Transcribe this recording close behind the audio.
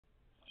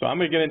So I'm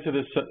going to get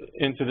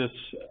into this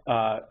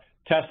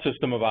test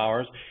system of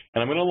ours,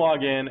 and I'm going to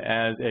log in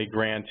as a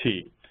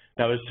grantee.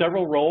 Now, there's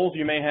several roles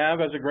you may have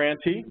as a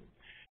grantee.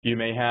 You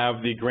may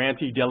have the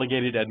grantee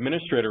delegated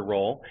administrator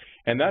role,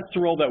 and that's the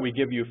role that we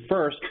give you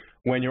first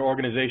when your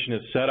organization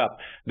is set up.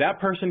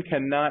 That person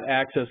cannot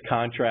access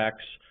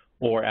contracts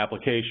or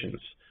applications.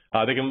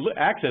 They can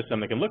access them,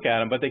 they can look at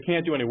them, but they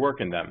can't do any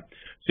work in them.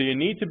 So you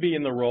need to be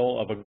in the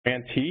role of a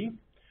grantee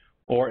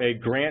or a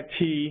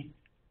grantee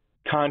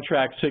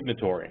contract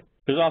signatory.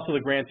 There's also the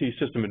grantee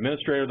system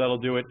administrator that'll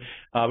do it,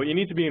 but you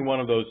need to be in one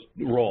of those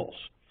roles.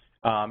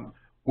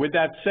 With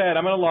that said,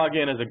 I'm going to log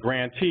in as a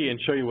grantee and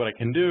show you what I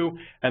can do,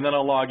 and then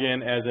I'll log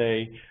in as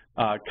a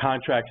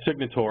contract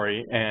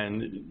signatory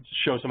and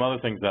show some other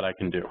things that I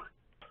can do.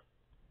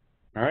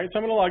 All right, so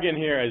I'm going to log in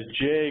here as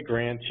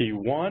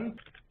jgrantee1.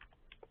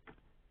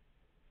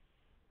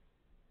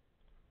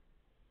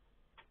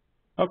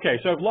 Okay,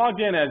 so I've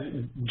logged in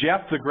as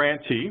Jeff the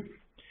grantee,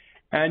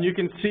 and you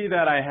can see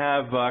that I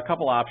have a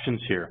couple options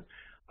here.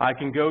 I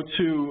can go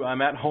to,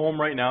 I'm at home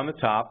right now on the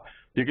top.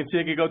 You can see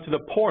I can go to the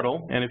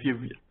portal, and if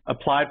you've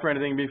applied for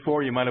anything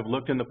before, you might have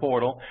looked in the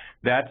portal.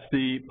 That's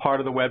the part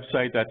of the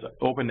website that's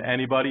open to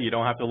anybody. You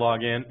don't have to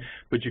log in,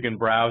 but you can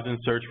browse and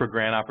search for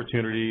grant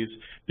opportunities.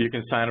 You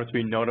can sign up to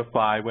be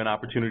notified when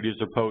opportunities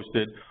are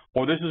posted,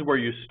 or this is where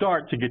you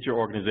start to get your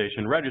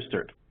organization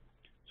registered.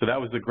 So that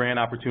was the grant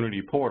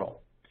opportunity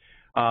portal.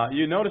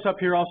 You notice up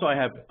here also I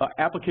have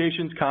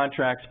applications,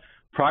 contracts,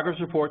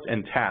 progress reports,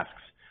 and tasks.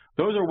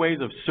 Those are ways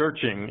of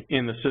searching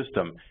in the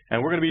system,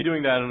 and we're going to be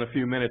doing that in a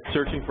few minutes,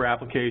 searching for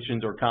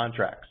applications or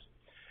contracts.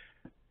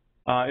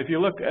 If you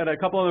look at a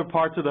couple other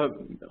parts of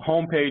the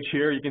home page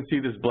here, you can see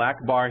this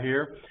black bar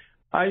here.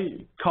 I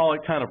call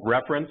it kind of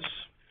reference.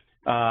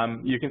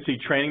 You can see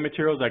training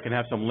materials. I can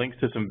have some links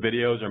to some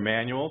videos or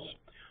manuals.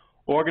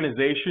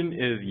 Organization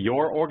is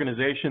your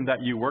organization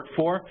that you work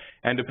for,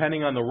 and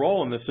depending on the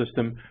role in the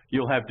system,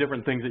 you'll have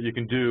different things that you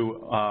can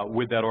do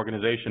with that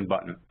organization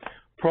button.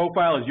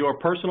 Profile is your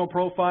personal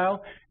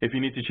profile. If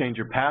you need to change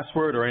your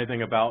password or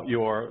anything about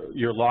your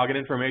login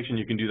information,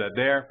 you can do that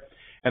there.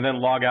 And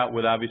then log out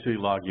would obviously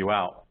log you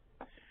out.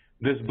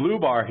 This blue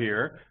bar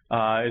here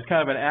is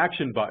kind of an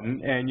action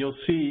button, and you'll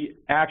see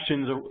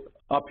actions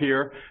up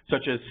here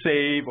such as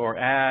save or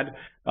add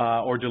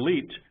or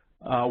delete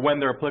when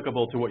they're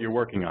applicable to what you're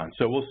working on.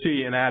 So we'll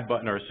see an add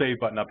button or a save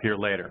button up here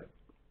later.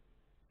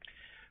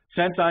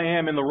 Since I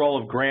am in the role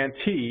of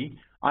grantee,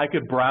 I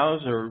could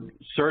browse or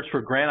search for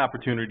grant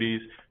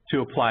opportunities to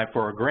apply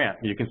for a grant.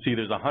 You can see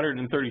there's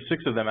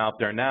 136 of them out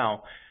there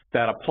now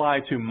that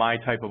apply to my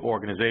type of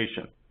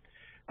organization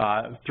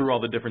through all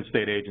the different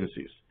state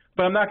agencies.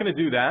 But I'm not going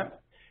to do that,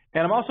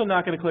 and I'm also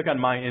not going to click on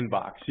my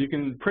inbox. You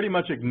can pretty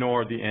much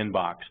ignore the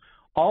inbox.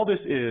 All this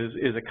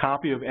is a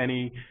copy of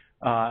any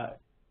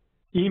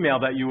email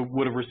that you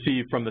would have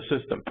received from the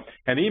system.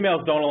 And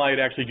emails don't allow you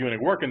to actually do any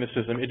work in the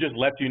system. It just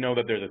lets you know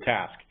that there's a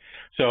task.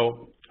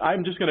 So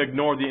I'm just going to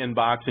ignore the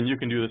inbox, and you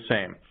can do the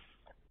same.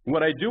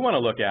 What I do want to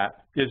look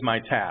at is my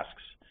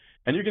tasks.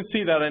 And you can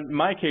see that in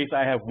my case,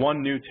 I have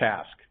one new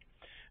task.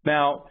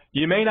 Now,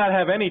 you may not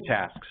have any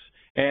tasks,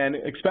 and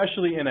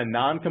especially in a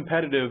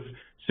non-competitive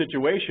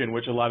situation,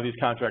 which a lot of these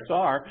contracts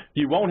are,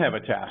 you won't have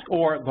a task,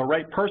 or the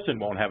right person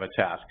won't have a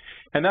task.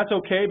 And that's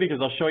okay, because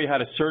I'll show you how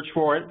to search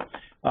for it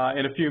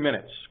in a few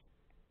minutes.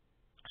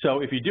 So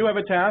if you do have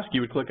a task,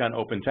 you would click on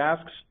Open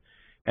Tasks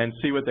and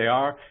see what they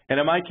are. And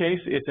in my case,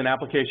 it's an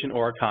application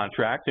or a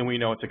contract, and we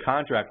know it's a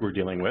contract we're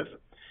dealing with.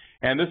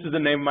 And this is the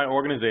name of my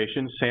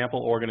organization,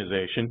 Sample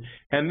Organization,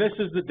 and this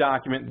is the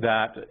document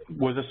that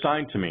was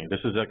assigned to me.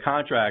 This is a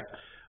contract,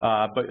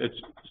 but it's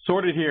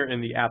sorted here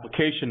in the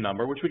application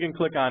number, which we can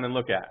click on and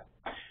look at.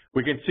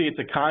 We can see it's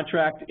a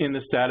contract in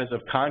the status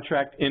of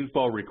contract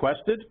info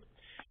requested,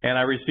 and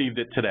I received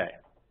it today.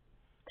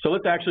 So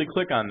let's actually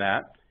click on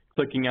that,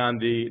 clicking on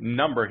the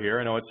number here.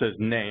 I know it says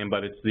name,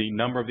 but it's the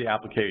number of the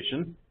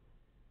application.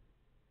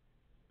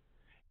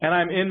 And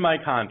I'm in my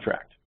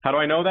contract. How do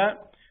I know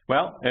that?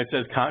 Well, it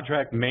says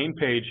contract main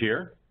page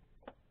here.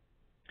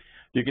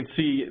 You can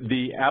see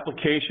the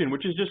application,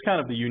 which is just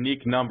kind of the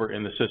unique number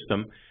in the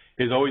system,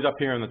 is always up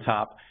here on the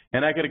top.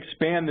 And I could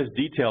expand this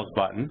details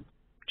button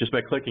just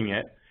by clicking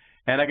it.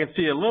 And I can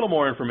see a little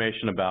more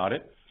information about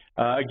it.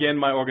 Again,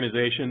 my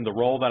organization, the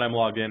role that I'm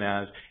logged in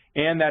as,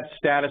 and that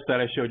status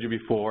that I showed you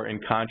before in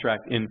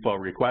contract info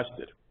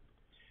requested.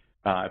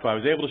 If I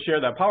was able to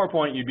share that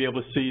PowerPoint, you'd be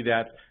able to see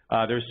that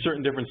there's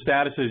certain different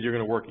statuses you're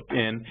going to work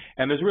in,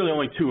 and there's really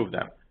only two of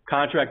them.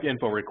 Contract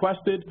info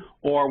requested,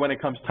 or when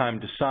it comes time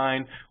to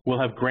sign, we'll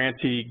have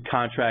grantee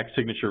contract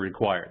signature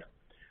required.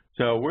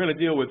 So we're going to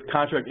deal with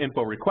contract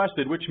info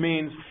requested, which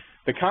means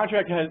the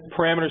contract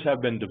parameters have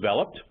been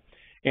developed,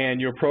 and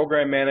your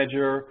program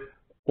manager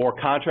or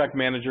contract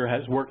manager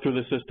has worked through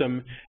the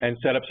system and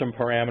set up some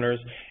parameters,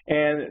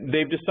 and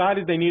they've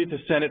decided they needed to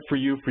send it for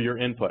you for your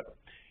input.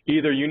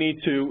 Either you need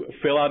to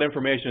fill out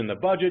information in the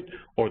budget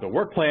or the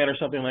work plan or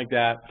something like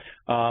that,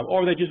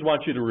 or they just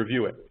want you to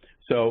review it.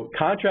 So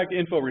contract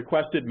info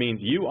requested means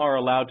you are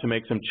allowed to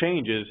make some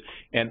changes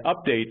and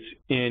updates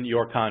in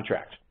your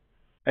contract.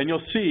 and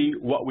you'll see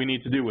what we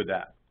need to do with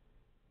that.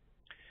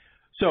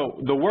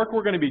 So the work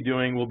we're going to be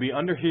doing will be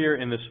under here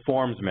in this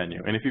Forms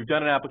menu, and if you've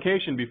done an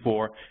application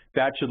before,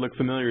 that should look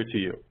familiar to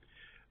you.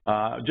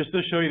 Just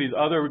to show you these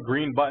other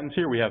green buttons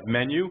here, we have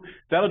Menu.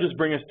 That'll just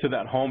bring us to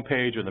that home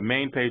page or the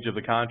main page of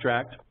the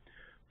contract.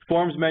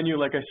 Forms menu,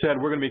 like I said,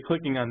 we're going to be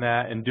clicking on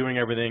that and doing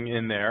everything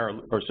in there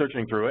or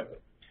searching through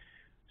it.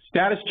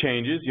 Status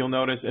changes, you'll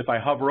notice if I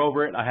hover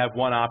over it, I have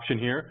one option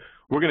here.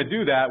 We're going to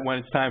do that when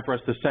it's time for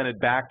us to send it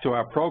back to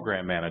our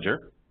program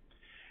manager.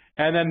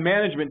 And then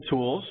management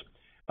tools.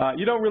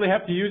 You don't really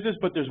have to use this,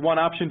 but there's one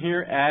option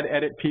here, Add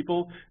Edit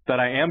People, that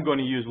I am going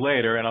to use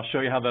later, and I'll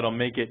show you how that'll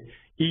make it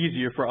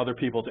easier for other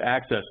people to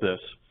access this.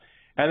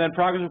 And then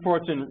progress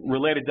reports and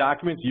related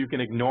documents, you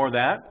can ignore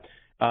that.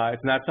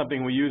 It's not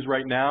something we use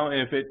right now,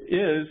 and if it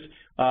is,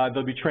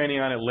 there'll be training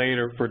on it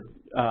later,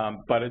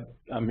 but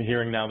I'm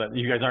hearing now that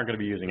you guys aren't going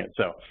to be using it.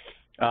 So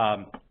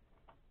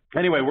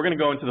anyway, we're going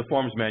to go into the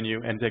Forms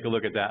menu and take a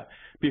look at that.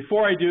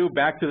 Before I do,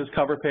 back to this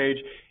cover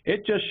page,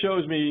 it just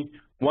shows me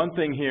one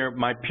thing here,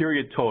 my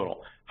period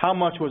total. How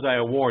much was I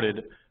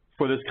awarded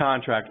for this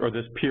contract or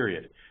this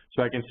period?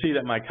 So I can see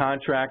that my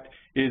contract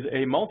is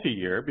a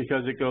multi-year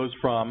because it goes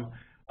from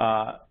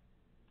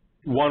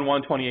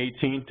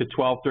 1/1/2018 to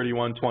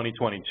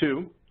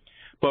 12/31/2022.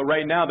 But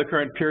right now, the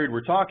current period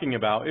we're talking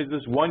about is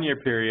this one-year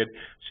period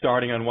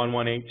starting on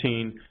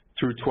 1/1/18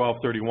 through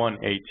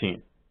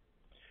 12/31/18.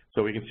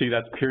 So we can see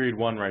that's period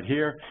 1 right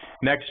here.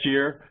 Next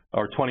year,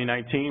 or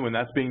 2019, when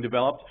that's being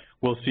developed,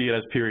 we'll see it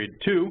as period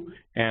 2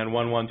 and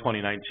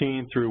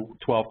 1/1/2019 through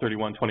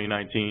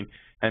 12/31/2019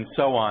 and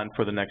so on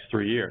for the next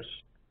 3 years.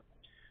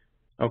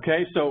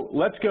 Okay, so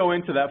let's go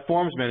into that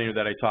Forms menu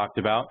that I talked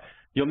about.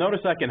 You'll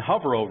notice I can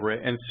hover over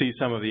it and see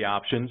some of the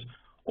options,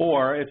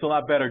 or it's a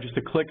lot better just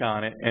to click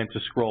on it and to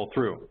scroll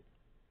through.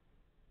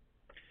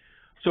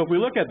 So if we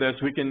look at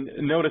this, we can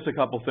notice a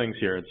couple things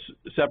here.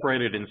 It's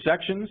separated in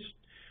sections.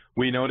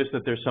 We notice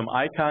that there's some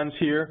icons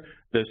here,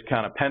 this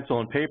kind of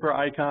pencil and paper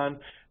icon,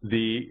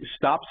 the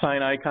stop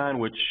sign icon,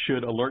 which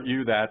should alert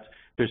you that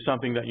there's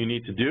something that you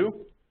need to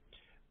do.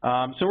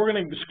 So we're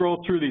going to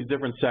scroll through these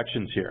different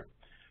sections here.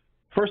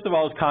 First of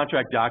all is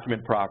contract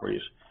document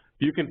properties.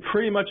 You can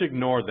pretty much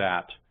ignore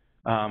that.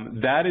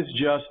 That is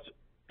just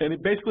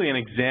basically an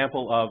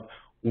example of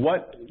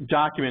what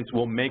documents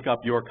will make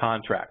up your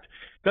contract.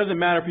 It doesn't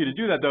matter for you to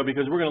do that, though,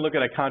 because we're going to look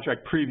at a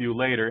contract preview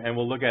later, and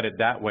we'll look at it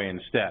that way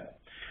instead.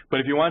 But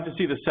if you want to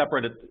see the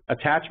separate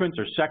attachments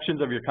or sections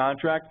of your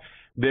contract,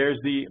 there's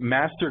the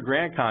master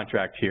grant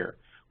contract here,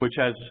 which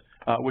is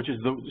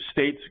the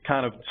state's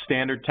kind of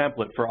standard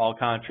template for all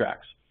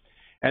contracts.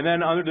 And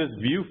then under this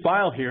view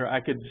file here,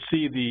 I could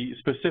see the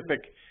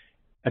specific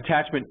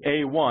attachment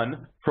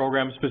A1,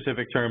 program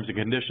specific terms and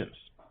conditions.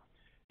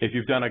 If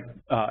you've done an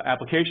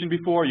application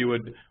before, you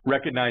would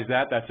recognize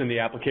that. That's in the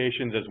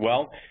applications as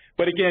well.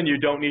 But again, you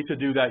don't need to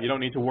do that. You don't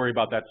need to worry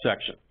about that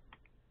section.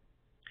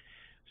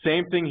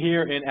 Same thing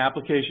here in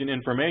application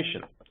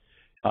information.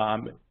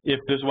 If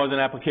this was an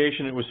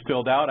application, it was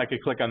filled out, I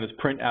could click on this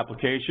print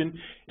application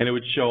and it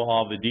would show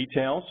all the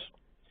details.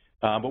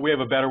 But we have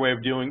a better way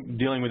of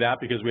dealing with that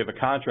because we have a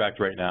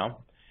contract right now.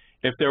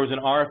 If there was an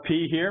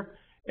RFP here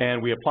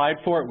and we applied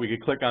for it, we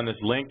could click on this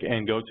link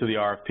and go to the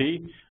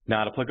RFP,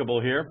 not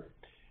applicable here.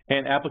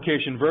 And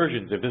application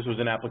versions, if this was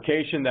an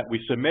application that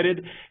we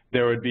submitted,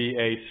 there would be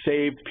a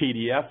saved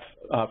PDF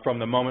from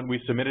the moment we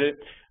submitted it,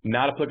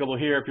 not applicable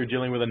here if you're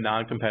dealing with a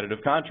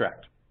non-competitive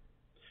contract.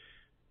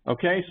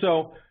 Okay,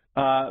 so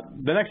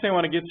the next thing I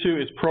want to get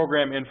to is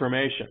program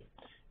information.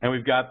 And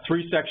we've got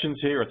 3 sections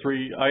here, or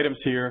 3 items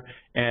here,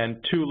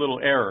 and 2 little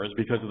errors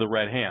because of the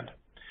red hand.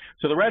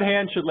 So the red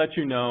hand should let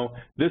you know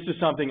this is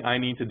something I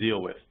need to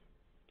deal with.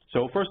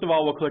 So first of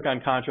all, we'll click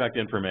on contract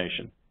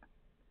information.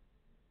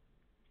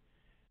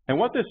 And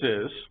what this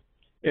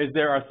is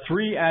there are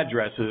 3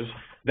 addresses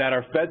that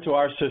are fed to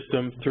our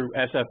system through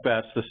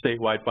SFS, the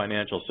statewide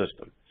financial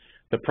system.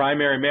 The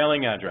primary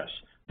mailing address,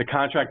 the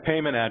contract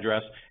payment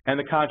address, and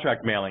the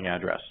contract mailing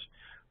address.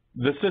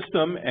 The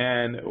system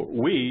and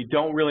we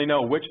don't really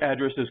know which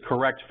address is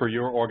correct for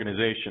your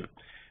organization.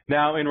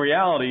 Now, in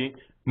reality,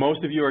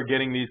 most of you are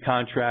getting these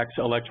contracts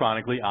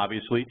electronically,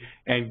 obviously,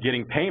 and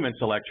getting payments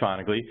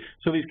electronically,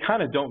 so these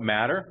kind of don't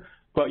matter,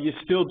 but you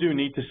still do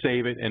need to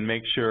save it and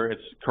make sure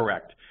it's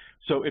correct.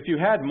 So if you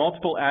had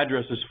multiple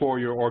addresses for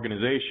your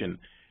organization,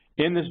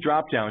 in this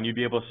drop-down, you'd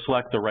be able to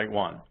select the right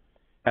one.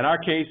 In our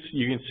case,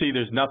 you can see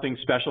there's nothing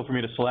special for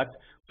me to select.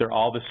 They're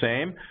all the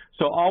same.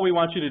 So all we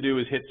want you to do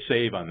is hit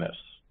save on this.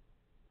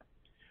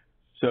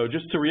 So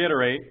just to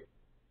reiterate,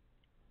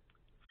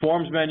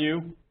 Forms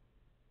menu,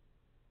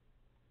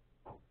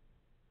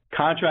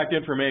 contract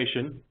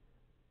information,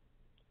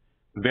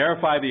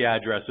 verify the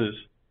addresses,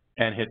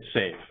 and hit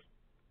save.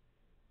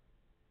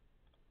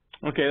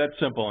 Okay, that's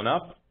simple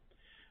enough.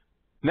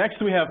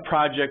 Next, we have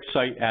project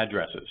site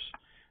addresses.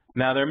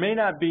 Now, there may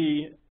not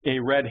be a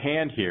red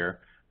hand here,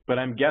 but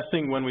I'm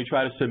guessing when we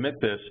try to submit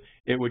this,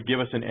 it would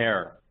give us an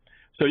error.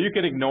 So you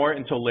can ignore it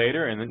until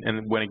later,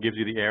 and when it gives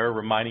you the error,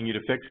 reminding you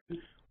to fix it,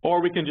 or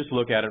we can just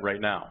look at it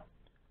right now.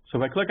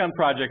 So if I click on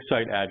project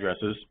site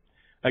addresses,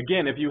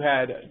 again, if you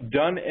had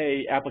done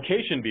an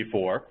application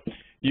before,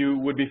 you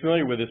would be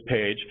familiar with this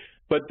page,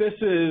 but this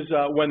is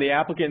when the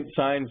applicant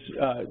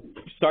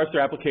starts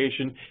their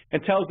application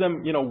and tells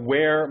them,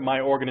 where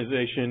my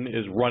organization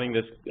is running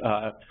this,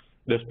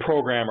 this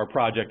program or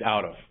project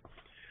out of.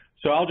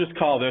 So I'll just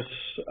call this,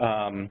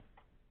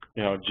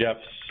 Jeff's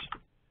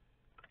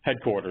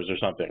headquarters or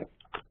something.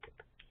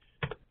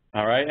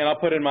 All right, and I'll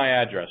put in my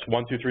address,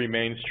 123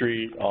 Main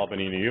Street,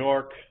 Albany, New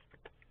York,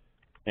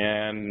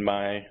 and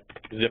my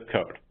zip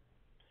code.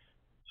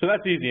 So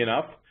that's easy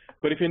enough.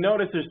 But if you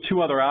notice, there's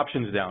two other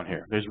options down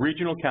here. There's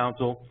regional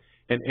council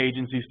and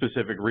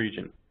agency-specific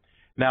region.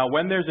 Now,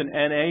 when there's an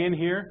NA in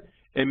here,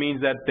 it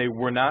means that they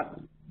were not,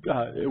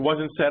 it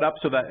wasn't set up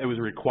so that it was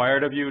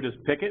required of you to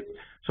pick it.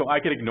 So I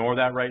could ignore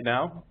that right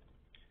now.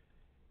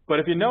 But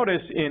if you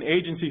notice, in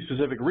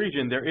agency-specific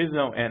region, there is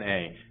no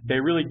NA. They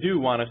really do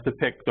want us to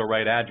pick the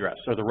right address,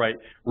 or the right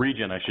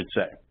region, I should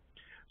say.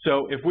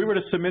 So if we were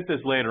to submit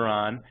this later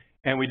on,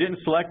 and we didn't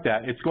select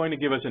that, it's going to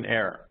give us an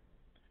error.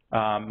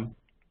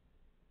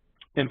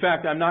 In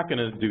fact, I'm not going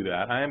to do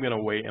that. I am going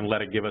to wait and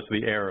let it give us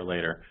the error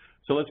later.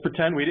 So let's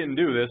pretend we didn't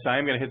do this. I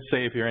am going to hit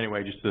save here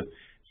anyway, just to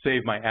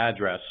save my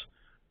address.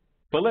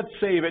 But let's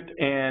save it,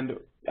 and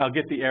I'll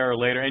get the error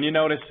later. And you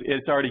notice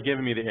it's already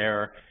given me the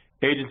error.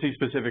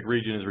 Agency-specific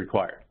region is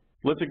required.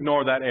 Let's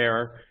ignore that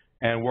error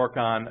and work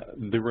on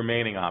the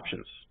remaining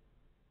options.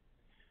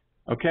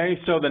 Okay,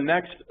 so the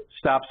next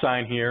stop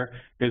sign here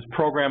is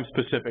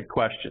program-specific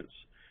questions.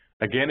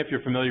 Again, if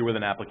you're familiar with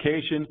an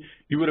application,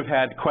 you would have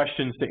had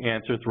questions to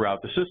answer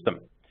throughout the system.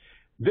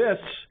 This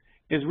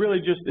is really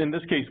just, in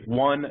this case,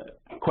 one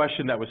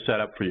question that was set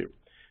up for you.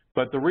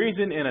 But the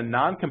reason in a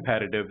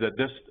non-competitive that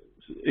this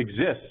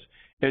exists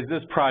is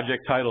this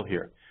project title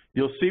here.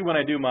 You'll see when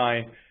I do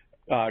my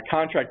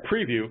contract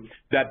preview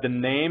that the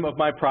name of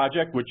my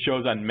project, which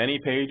shows on many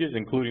pages,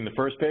 including the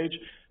first page,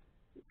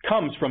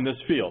 comes from this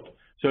field.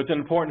 So it's an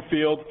important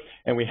field,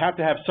 and we have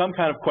to have some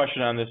kind of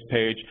question on this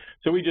page.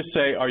 So we just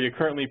say, are you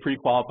currently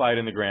pre-qualified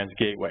in the Grants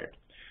Gateway?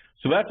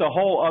 So that's a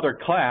whole other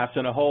class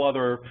and a whole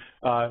other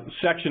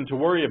section to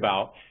worry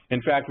about.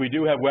 In fact, we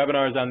do have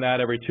webinars on that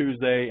every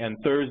Tuesday and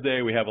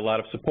Thursday. We have a lot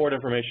of support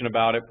information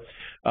about it,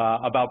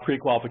 about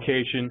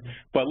pre-qualification.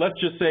 But let's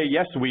just say,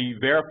 yes, we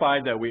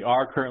verified that we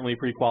are currently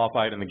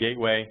pre-qualified in the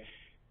Gateway,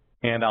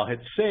 and I'll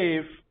hit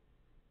save,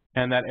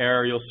 and that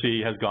error you'll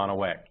see has gone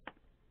away.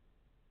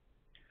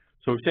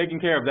 So we've taken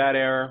care of that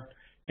error,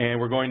 and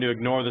we're going to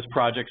ignore this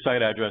project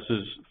site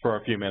addresses for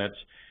a few minutes.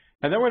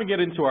 And then we're going to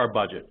get into our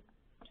budget.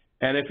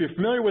 And if you're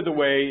familiar with the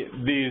way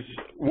these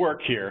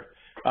work here,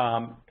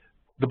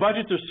 the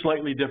budgets are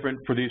slightly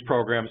different for these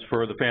programs,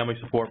 for the family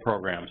support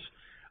programs.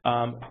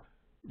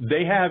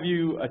 They have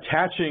you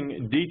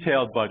attaching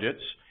detailed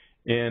budgets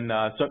in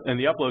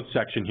the upload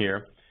section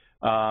here.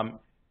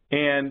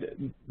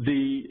 And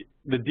the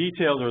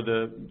details or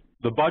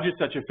the budgets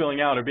that you're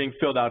filling out are being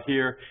filled out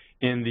here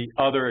in the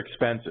other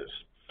expenses.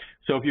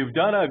 So if you've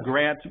done a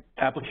grant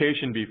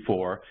application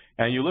before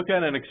and you look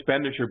at an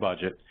expenditure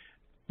budget,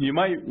 you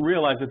might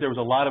realize that there was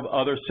a lot of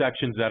other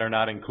sections that are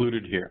not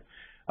included here.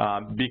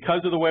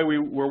 Because of the way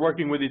we're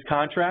working with these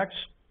contracts,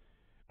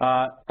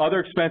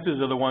 other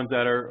expenses are the ones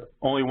that are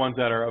only ones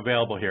that are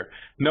available here.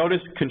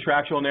 Notice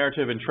contractual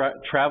narrative and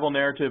travel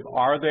narrative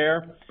are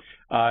there.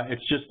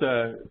 It's just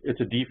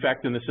it's a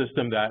defect in the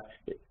system that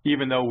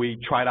even though we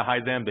try to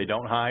hide them, they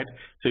don't hide,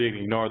 so you can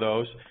ignore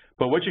those.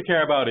 But what you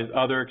care about is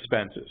other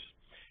expenses.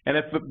 And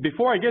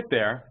before I get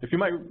there, if you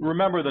might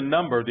remember the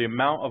number, the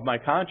amount of my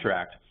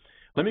contract,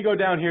 let me go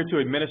down here to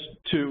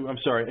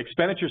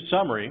expenditure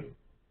summary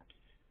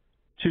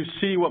to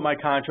see what my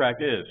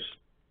contract is.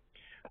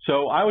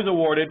 So I was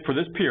awarded for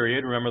this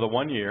period, remember the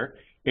 1 year,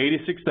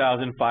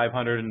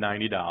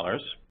 $86,590,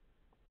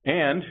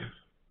 and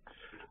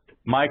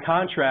my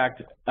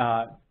contract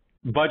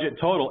budget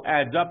total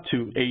adds up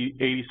to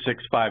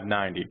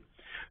 $86,590.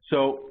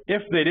 So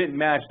if they didn't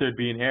match, there'd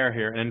be an error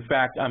here, and in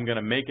fact, I'm going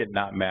to make it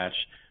not match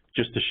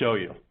just to show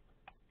you.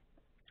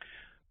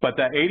 But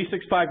that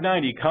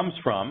 $86,590 comes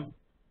from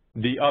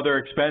the other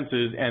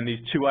expenses and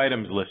these two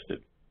items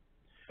listed.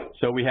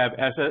 So we have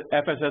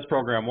FSS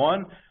Program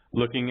 1,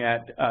 looking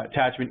at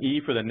Attachment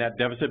E for the net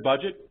deficit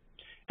budget,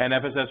 and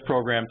FSS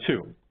Program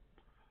 2.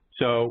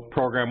 So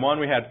Program 1,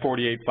 we had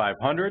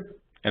 $48,500,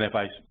 and if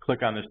I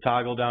click on this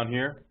toggle down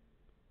here,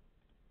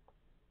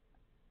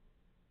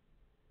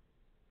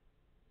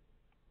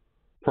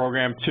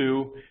 Program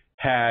 2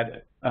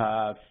 had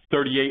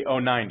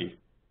 $38,090.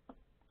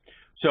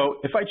 So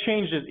if I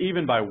change this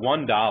even by $1,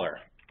 I'm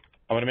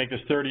going to make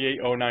this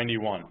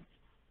 $38,091.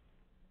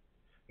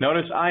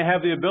 Notice I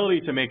have the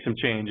ability to make some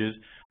changes.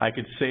 I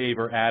could save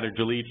or add or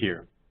delete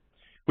here.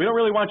 We don't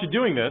really want you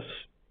doing this,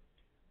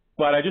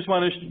 but I just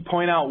want to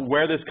point out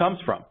where this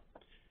comes from.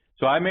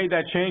 So I made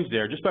that change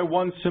there just by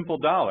one simple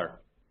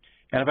dollar.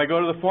 And if I go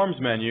to the Forms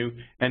menu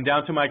and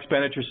down to my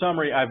expenditure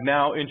summary, I've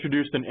now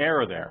introduced an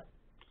error there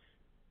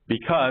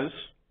because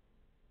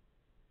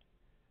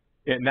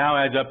it now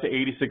adds up to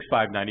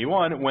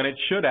 $86,591 when it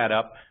should add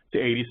up to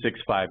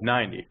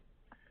 $86,590.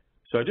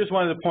 So I just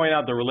wanted to point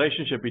out the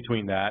relationship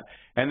between that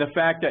and the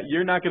fact that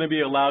you're not going to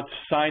be allowed to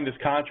sign this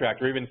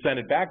contract or even send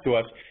it back to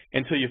us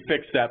until you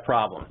fix that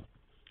problem.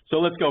 So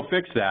let's go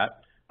fix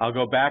that. I'll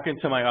go back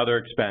into my other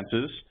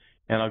expenses,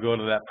 and I'll go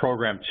to that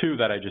program 2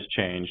 that I just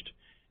changed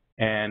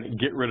and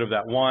get rid of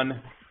that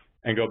 1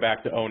 and go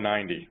back to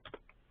 090.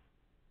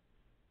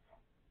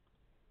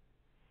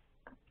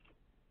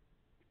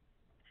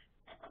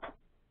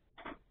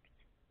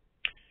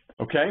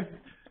 Okay,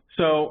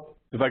 so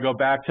if I go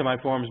back to my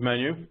forms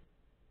menu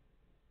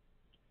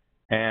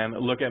and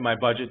look at my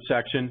budget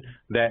section,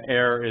 that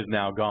error is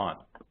now gone.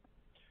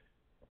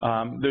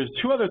 There's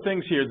 2 other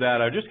things here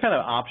that are just kind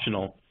of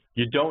optional.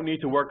 You don't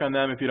need to work on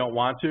them if you don't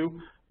want to,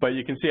 but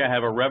you can see I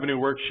have a revenue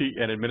worksheet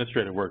and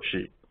administrative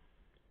worksheet.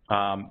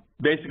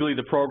 Basically,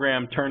 the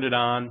program turned it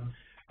on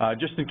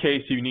just in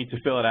case you need to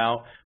fill it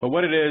out. But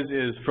what it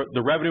is for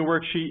the revenue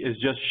worksheet is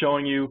just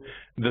showing you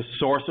the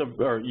source of,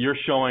 or you're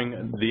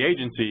showing the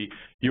agency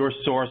your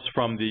source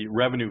from the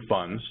revenue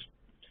funds.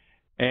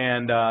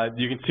 And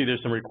you can see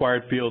there's some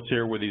required fields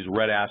here with these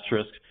red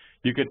asterisks.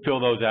 You could fill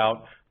those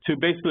out to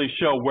basically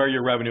show where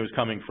your revenue is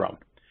coming from.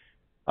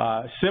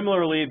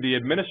 Similarly, the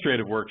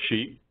administrative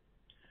worksheet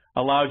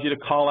allows you to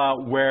call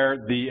out where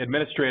the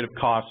administrative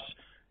costs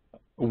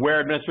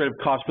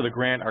for the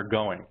grant are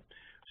going.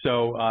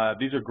 So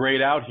these are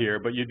grayed out here,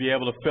 but you'd be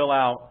able to fill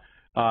out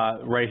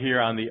right here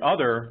on the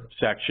other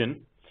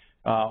section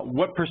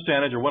what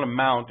percentage or what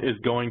amount is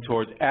going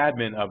towards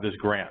admin of this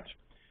grant.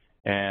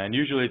 And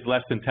usually it's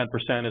less than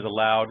 10% is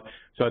allowed,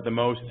 so at the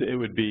most it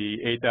would be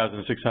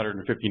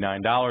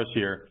 $8,659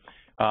 here.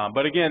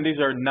 But again, these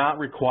are not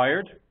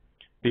required.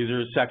 These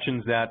are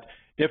sections that,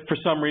 if for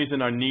some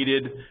reason are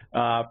needed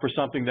for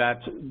something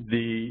that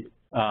the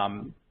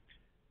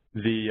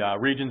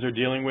regions are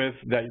dealing with,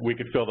 that we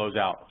could fill those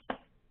out.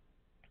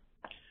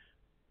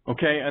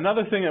 Okay,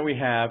 another thing that we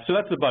have, so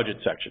that's the budget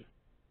section,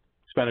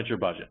 expenditure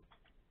budget.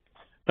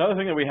 Another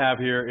thing that we have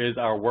here is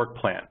our work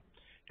plan.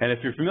 And if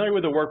you're familiar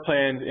with the work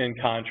plans in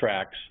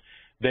contracts,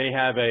 they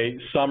have a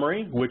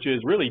summary, which is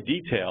really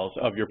details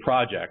of your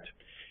project.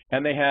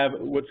 And they have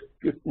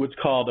what's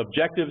called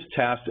objectives,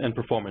 tasks, and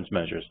performance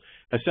measures.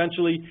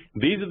 Essentially,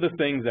 these are the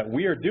things that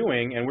we are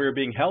doing and we're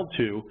being held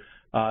to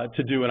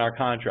do in our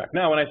contract.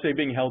 Now, when I say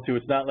being held to,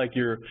 it's not like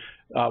we're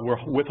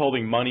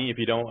withholding money if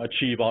you don't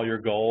achieve all your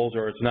goals,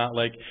 or it's not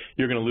like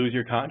you're going to lose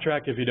your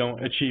contract if you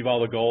don't achieve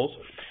all the goals.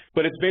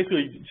 But it's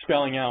basically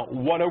spelling out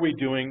what are we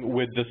doing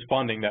with this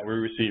funding that we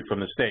receive from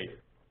the state.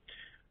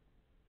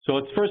 So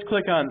let's first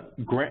click on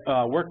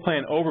Work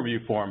Plan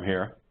Overview form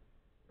here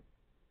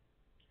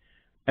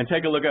and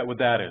take a look at what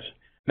that is.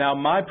 Now,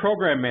 my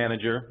program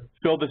manager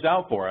filled this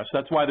out for us.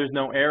 That's why there's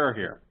no error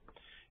here.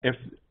 If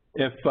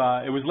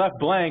it was left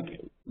blank,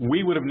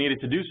 we would have needed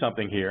to do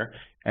something here,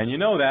 and you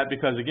know that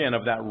because, again,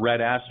 of that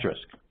red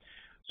asterisk.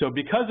 So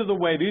because of the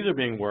way these are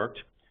being worked,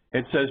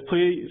 it says,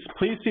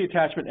 please see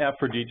attachment F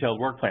for detailed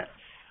work plan.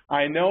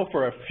 I know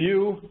for a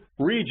few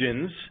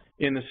regions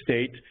in the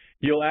state,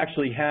 you'll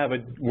actually have a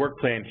work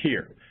plan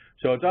here.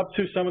 So it's up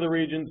to some of the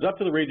regions, it's up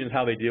to the regions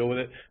how they deal with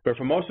it, but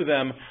for most of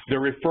them, they're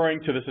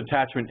referring to this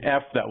attachment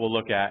F that we'll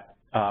look at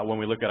when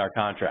we look at our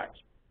contracts.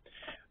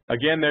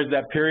 Again, there's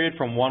that period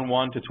from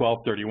 1/1 to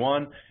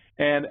 12/31,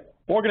 and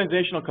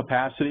organizational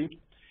capacity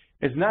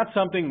is not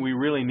something we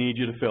really need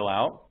you to fill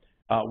out.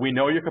 We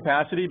know your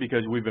capacity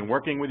because we've been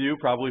working with you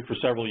probably for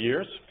several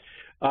years.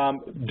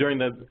 During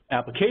the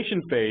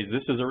application phase,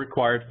 this is a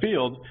required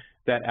field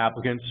that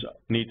applicants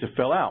need to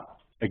fill out.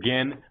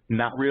 Again,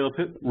 not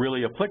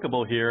really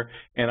applicable here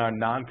in our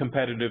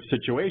non-competitive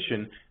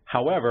situation.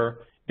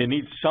 However, it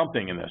needs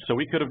something in this. So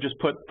we could have just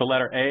put the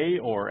letter A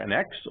or an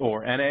X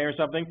or NA or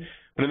something,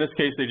 but in this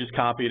case, they just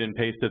copied and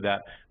pasted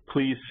that,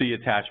 please see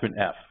attachment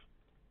F.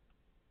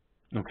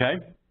 Okay?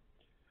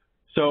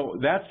 So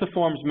that's the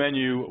forms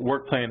menu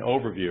work plan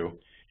overview.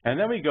 And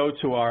then we go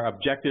to our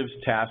objectives,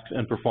 tasks,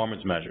 and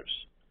performance measures.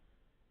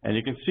 And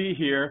you can see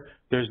here,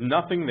 there's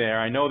nothing there.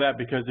 I know that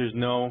because there's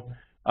no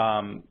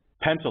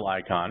pencil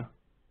icon.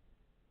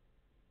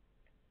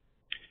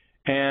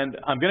 And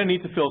I'm going to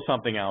need to fill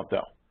something out,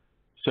 though.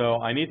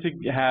 So I need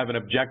to have an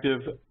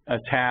objective, a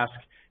task,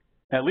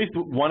 at least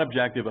one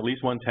objective, at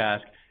least one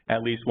task,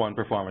 at least one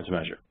performance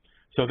measure.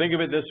 So think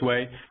of it this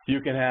way.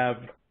 You can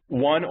have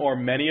one or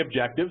many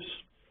objectives.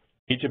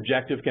 Each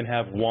objective can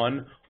have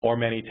one or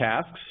many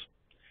tasks.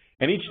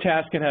 And each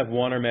task can have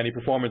one or many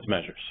performance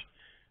measures.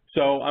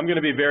 So I'm going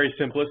to be very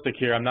simplistic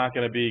here. I'm not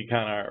going to be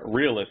kind of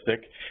realistic,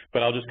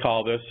 but I'll just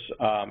call this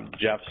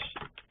Jeff's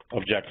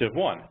Objective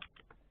 1.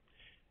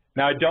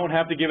 Now, I don't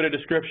have to give it a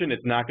description.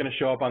 It's not going to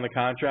show up on the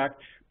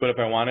contract, but if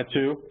I wanted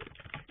to,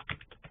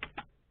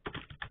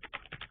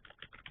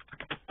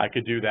 I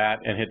could do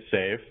that and hit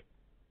Save.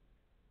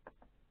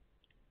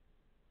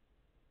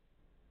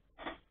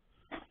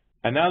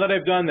 And now that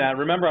I've done that,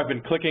 remember I've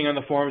been clicking on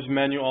the Forms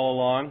menu all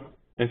along.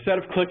 Instead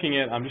of clicking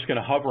it, I'm just going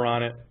to hover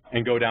on it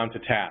and go down to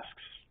Tasks.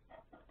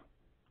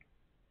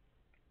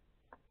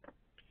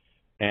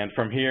 And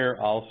from here,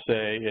 I'll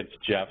say it's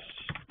Jeff's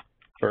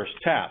first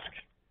task.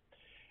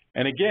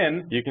 And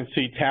again, you can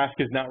see task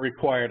is not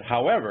required.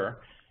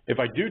 However, if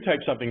I do type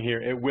something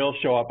here, it will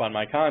show up on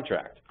my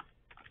contract.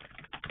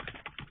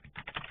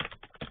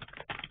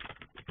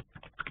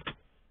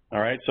 All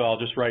right, so I'll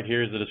just write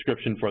here's the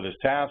description for this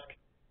task.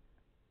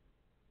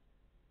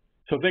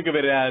 So think of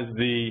it as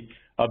the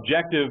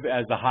objective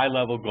as the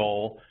high-level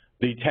goal,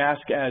 the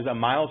task as a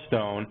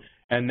milestone,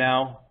 and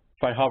now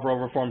if I hover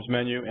over Forms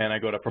menu and I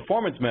go to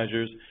Performance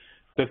Measures,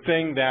 the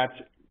thing that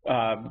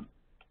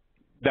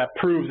that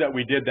proves that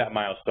we did that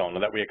milestone or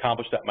that we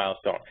accomplished that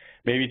milestone.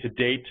 Maybe it's a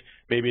date,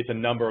 maybe it's a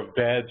number of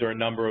beds or a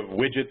number of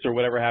widgets or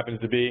whatever it happens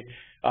to be.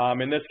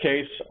 In this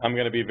case, I'm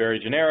going to be very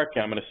generic.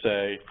 I'm going to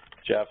say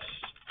Jeff's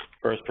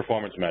first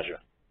performance measure.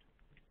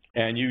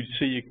 And you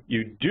see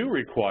you do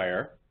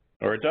require,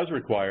 or it does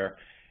require,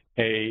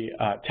 a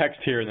text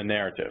here in the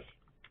narrative.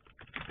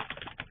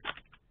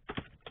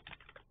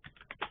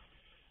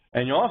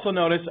 And you'll also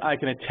notice I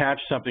can attach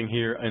something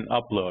here and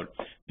upload.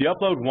 The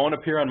upload won't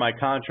appear on my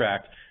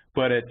contract,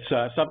 but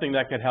it's something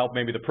that could help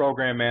maybe the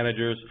program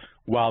managers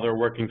while they're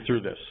working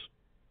through this.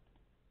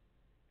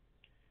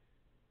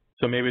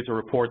 So maybe it's a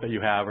report that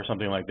you have or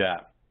something like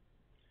that.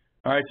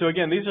 All right, so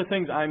again, these are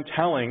things I'm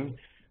telling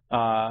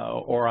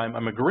or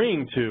I'm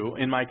agreeing to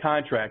in my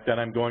contract that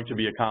I'm going to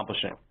be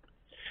accomplishing.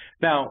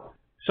 Now,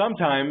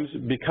 sometimes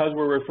because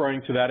we're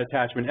referring to that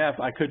attachment F,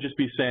 I could just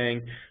be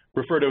saying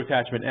refer to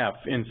attachment F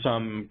in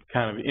some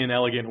kind of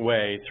inelegant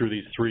way through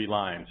these 3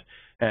 lines.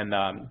 And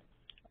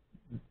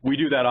we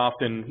do that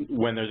often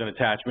when there's an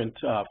attachment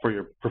for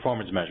your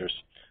performance measures.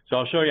 So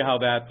I'll show you how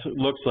that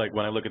looks like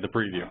when I look at the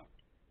preview.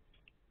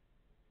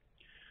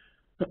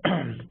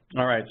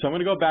 All right, so I'm going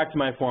to go back to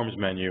my Forms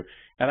menu,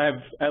 and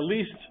I've at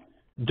least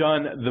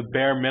done the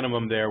bare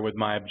minimum there with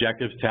my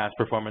objectives, tasks,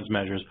 performance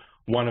measures,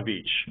 one of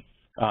each.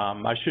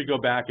 I should go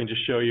back and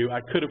just show you,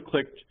 I could have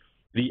clicked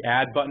the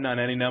Add button on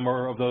any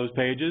number of those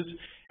pages,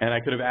 and I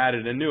could have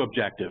added a new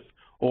objective,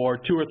 or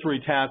 2 or 3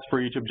 tasks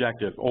for each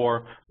objective,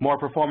 or more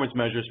performance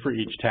measures for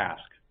each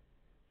task.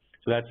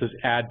 So that's this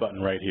Add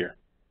button right here.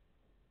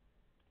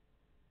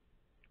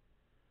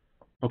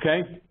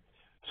 Okay,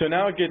 so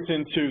now it gets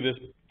into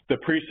the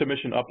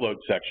pre-submission upload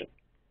section.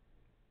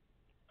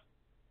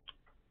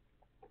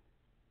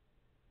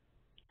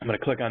 I'm going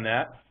to click on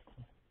that.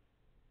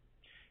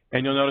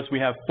 And you'll notice we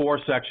have 4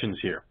 sections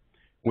here.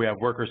 We have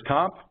workers'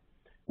 comp,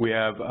 we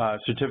have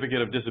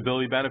certificate of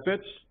disability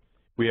benefits,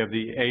 we have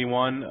the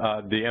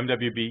A1, the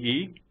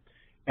MWBE,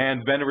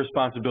 and vendor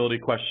responsibility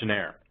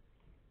questionnaire.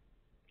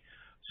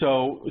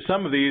 So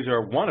some of these,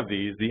 or one of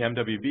these, the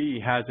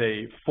MWBE, has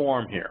a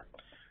form here.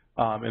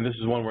 And this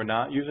is one we're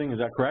not using, is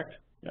that correct?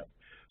 Yeah.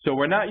 So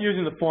we're not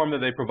using the form that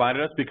they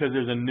provided us because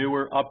there's a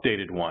newer,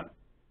 updated one.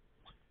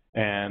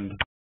 And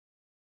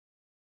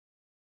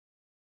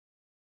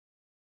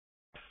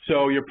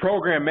so your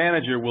program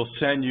manager will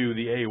send you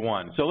the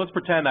A1. So let's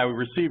pretend I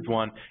received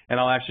one, and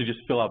I'll actually just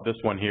fill out this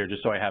one here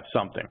just so I have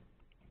something.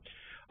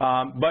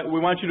 But we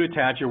want you to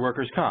attach your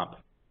workers' comp.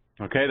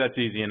 Okay, that's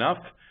easy enough.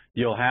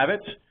 You'll have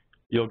it.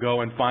 You'll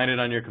go and find it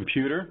on your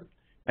computer.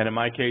 And in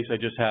my case, I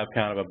just have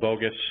kind of a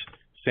bogus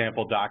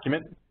sample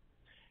document,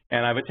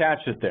 and I've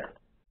attached it there.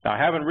 Now, I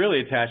haven't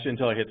really attached it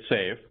until I hit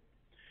Save.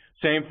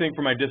 Same thing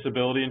for my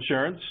disability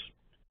insurance.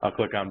 I'll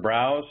click on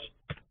Browse.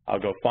 I'll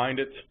go find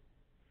it,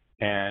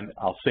 and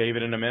I'll save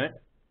it in a minute.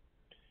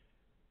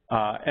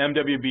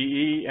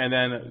 MWBE, and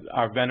then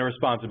our vendor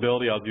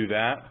responsibility, I'll do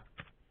that.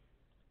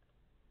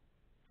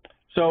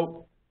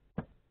 So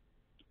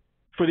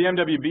for the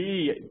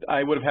MWBE,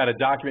 I would have had a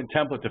document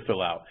template to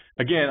fill out.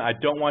 Again, I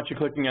don't want you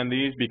clicking on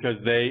these because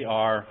they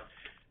are,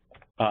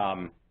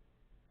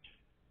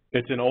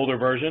 it's an older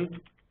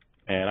version,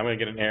 and I'm going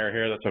to get an error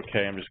here. That's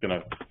okay. I'm just going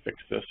to fix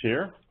this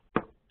here.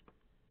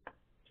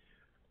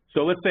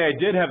 So let's say I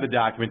did have the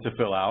document to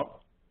fill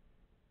out.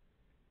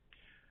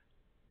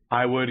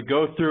 I would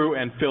go through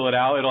and fill it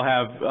out.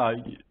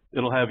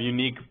 It'll have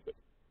unique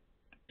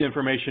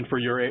information for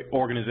your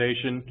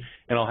organization,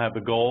 and it'll have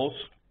the goals.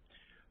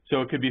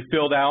 So it could be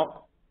filled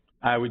out.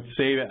 I would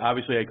save it.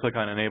 Obviously, I click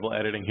on Enable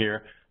Editing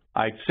here.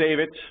 I'd save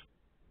it,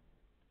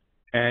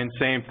 and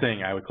same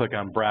thing. I would click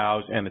on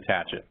Browse and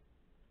attach it.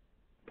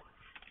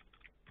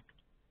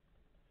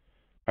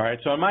 All right,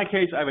 so in my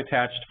case, I've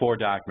attached 4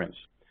 documents.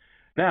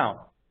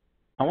 Now,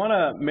 I want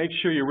to make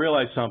sure you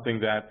realize something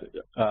that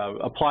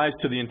applies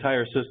to the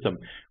entire system,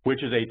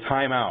 which is a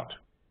timeout.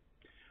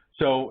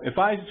 So if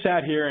I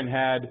sat here and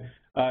had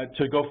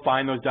to go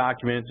find those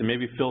documents and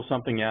maybe fill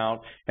something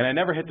out, and I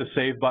never hit the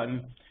Save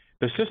button,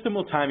 the system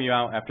will time you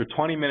out after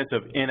 20 minutes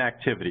of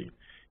inactivity.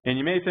 And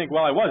you may think,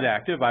 well, I was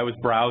active. I was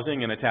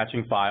browsing and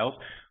attaching files.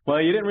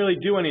 Well, you didn't really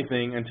do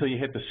anything until you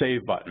hit the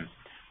Save button.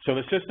 So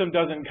the system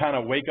doesn't kind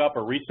of wake up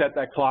or reset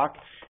that clock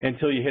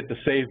until you hit the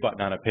Save button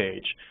on a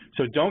page.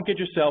 So don't get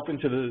yourself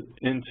into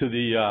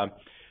the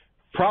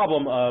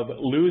problem of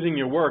losing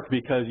your work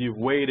because you've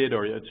waited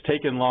or it's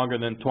taken longer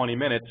than 20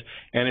 minutes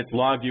and it's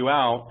logged you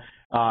out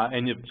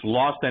and it's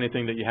lost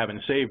anything that you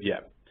haven't saved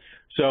yet.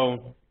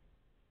 So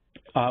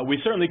we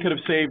certainly could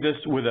have saved this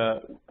with an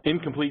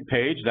incomplete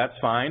page. That's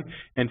fine.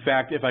 In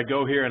fact, if I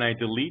go here and I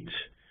delete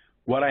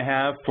what I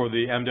have for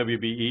the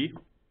MWBE.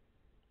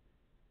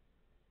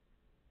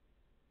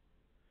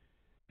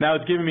 Now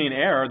it's giving me an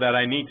error that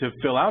I need to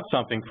fill out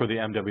something for the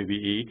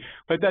MWBE,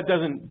 but that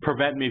doesn't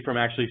prevent me from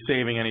actually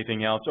saving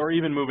anything else or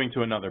even moving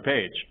to another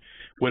page.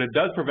 What it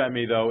does prevent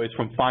me, though, is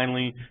from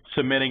finally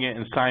submitting it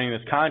and signing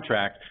this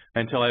contract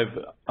until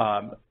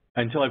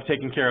I've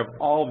taken care of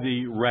all of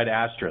the red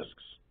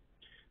asterisks.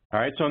 All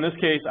right, so in this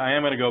case, I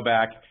am going to go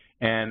back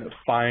and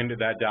find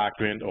that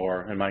document,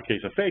 or in my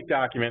case, a fake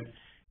document,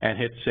 and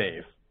hit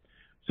save.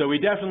 So we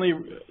definitely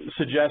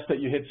suggest that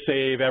you hit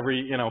save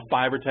every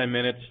 5 or 10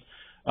 minutes.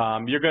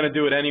 You're going to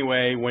do it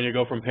anyway when you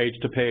go from page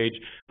to page,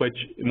 but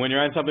when you're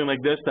on something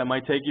like this that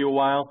might take you a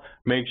while,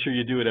 make sure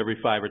you do it every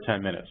 5 or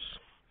 10 minutes.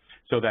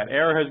 So that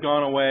error has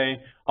gone away,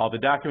 all the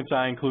documents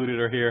I included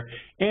are here,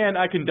 and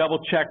I can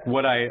double check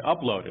what I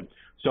uploaded.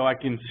 So I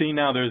can see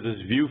now there's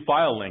this view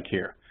file link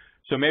here.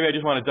 So maybe I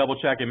just want to double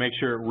check and make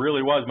sure it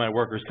really was my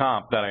workers'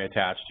 comp that I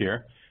attached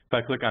here. If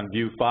I click on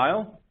view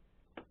file,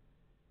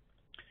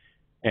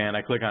 and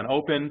I click on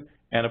open,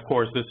 and of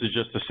course this is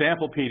just a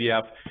sample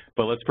PDF,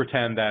 but let's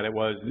pretend that it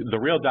was the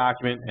real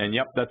document, and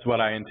yep, that's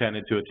what I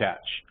intended to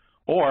attach.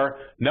 Or,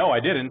 no, I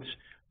didn't,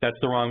 that's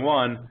the wrong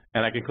one,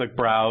 and I can click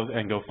browse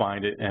and go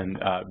find it and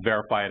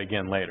verify it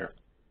again later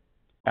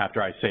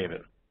after I save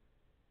it.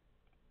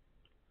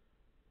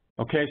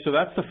 Okay, so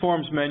that's the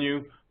forms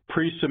menu,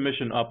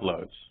 pre-submission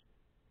uploads.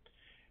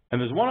 And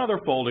there's one other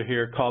folder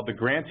here called the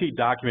Grantee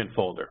document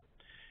folder.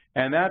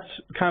 And that's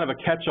kind of a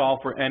catch-all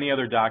for any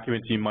other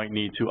documents you might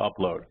need to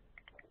upload.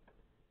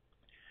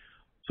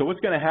 So what's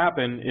going to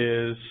happen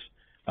is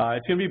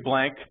it's going to be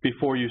blank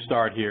before you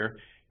start here,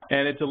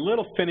 and it's a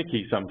little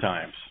finicky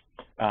sometimes.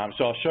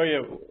 So I'll show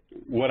you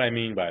what I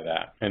mean by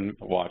that, and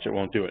watch, it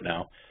won't do it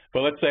now.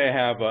 But let's say I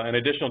have an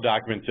additional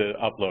document to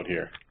upload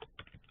here.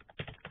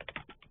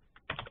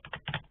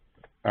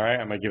 All right,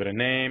 I'm going to give it a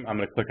name. I'm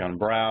going to click on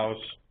Browse,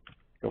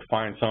 go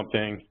find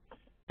something,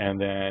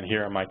 and then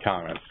here are my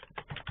comments.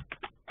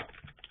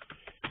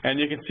 And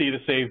you can see the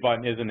Save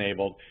button is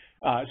enabled.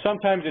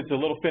 Sometimes it's a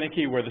little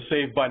finicky where the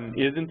Save button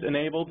isn't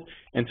enabled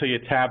until you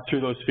tab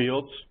through those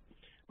fields,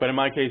 but in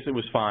my case it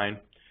was fine.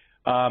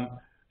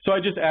 So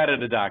I just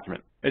added a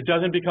document. It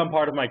doesn't become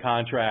part of my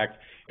contract.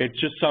 It's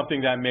just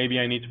something that maybe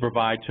I need to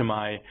provide to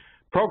my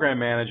program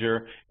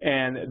manager,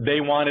 and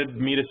they wanted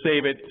me to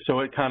save it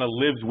so it kind of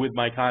lives with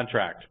my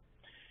contract.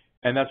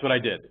 And that's what I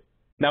did.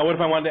 Now what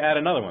if I wanted to add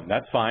another one?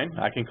 That's fine.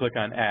 I can click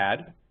on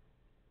Add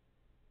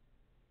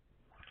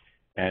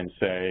and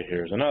say,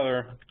 here's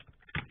another,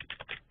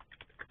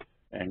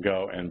 and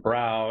go and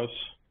browse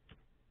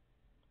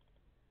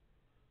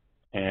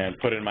and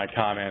put in my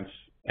comments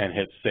and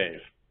hit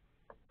Save.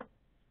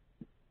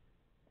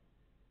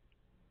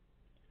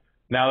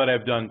 Now that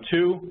I've done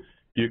two,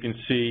 you can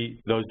see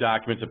those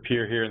documents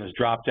appear here in this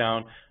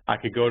drop-down. I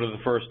could go to the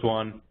first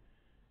one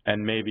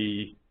and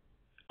maybe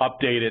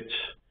update it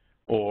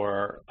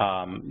or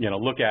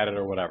look at it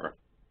or whatever.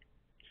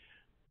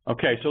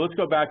 Okay, so let's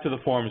go back to the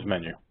Forms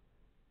menu.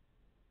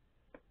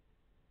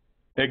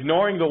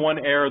 Ignoring the one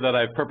error that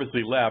I've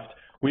purposely left,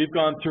 we've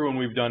gone through and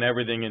we've done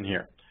everything in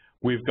here.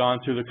 We've gone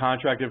through the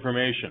contract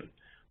information.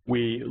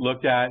 We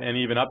looked at and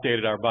even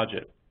updated our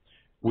budget.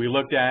 We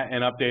looked at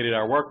and updated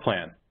our work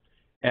plan.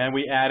 And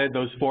we added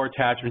those 4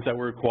 attachments that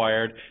were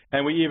required,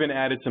 and we even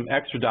added some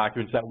extra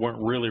documents that weren't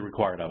really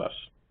required of us.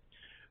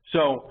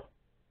 So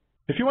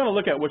if you want to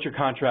look at what your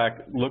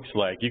contract looks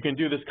like, you can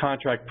do this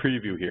contract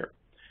preview here.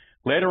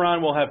 Later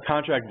on, we'll have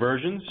contract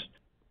versions,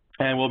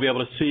 and we'll be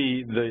able to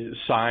see the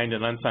signed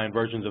and unsigned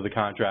versions of the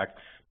contract,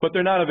 but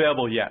they're not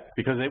available yet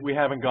because we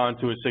haven't gone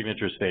to a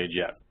signature stage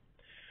yet.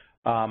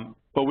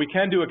 But we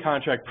can do a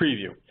contract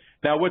preview.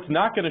 Now, what's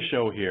not going to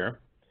show here,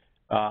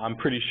 I'm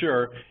pretty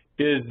sure,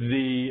 is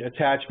the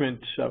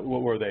attachment,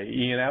 what were they,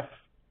 E and F?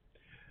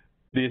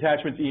 The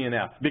attachments E and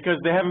F,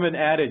 because they haven't been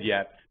added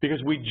yet,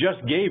 because we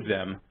just gave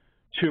them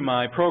to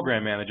my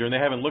program manager and they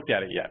haven't looked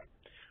at it yet.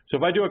 So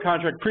if I do a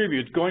contract preview,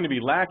 it's going to be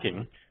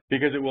lacking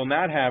because it will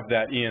not have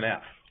that E and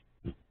F.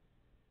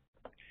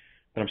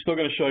 But I'm still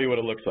going to show you what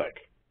it looks like.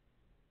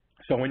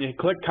 So when you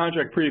click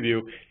contract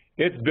preview,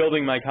 it's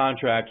building my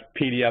contract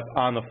PDF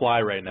on the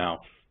fly right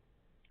now.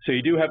 So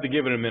you do have to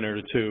give it a minute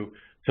or two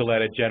to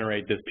let it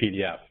generate this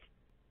PDF.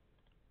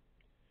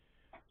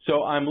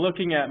 So I'm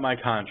looking at my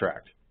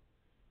contract.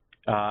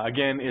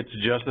 Again, it's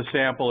just a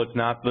sample. It's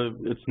not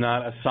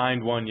a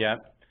signed one yet.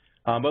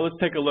 But let's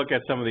take a look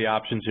at some of the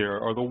options here,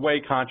 or the way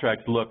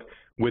contracts look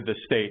with the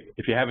state,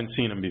 if you haven't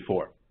seen them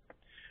before.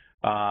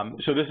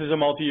 So this is a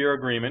multi-year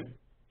agreement.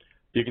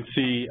 You can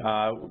see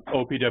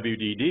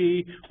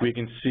OPWDD. We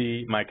can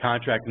see my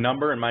contract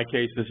number. In my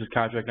case, this is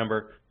contract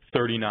number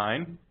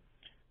 39.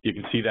 You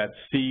can see that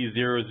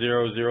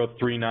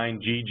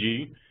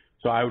C00039GG.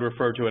 So I would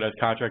refer to it as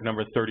contract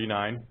number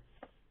 39.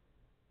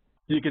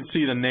 You can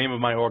see the name of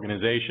my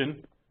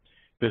organization.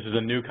 This is a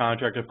new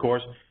contract, of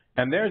course.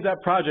 And there's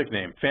that project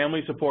name,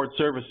 Family Support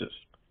Services.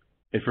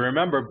 If you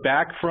remember,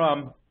 back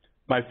from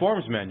my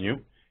Forms menu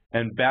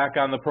and back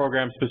on the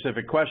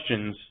program-specific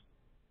questions,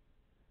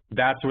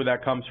 that's where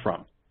that comes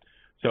from.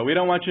 So we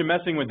don't want you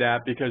messing with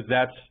that because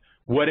that's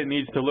what it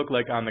needs to look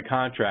like on the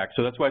contract.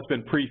 So that's why it's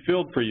been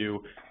pre-filled for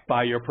you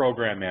by your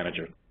program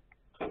manager.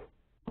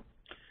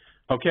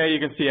 Okay, you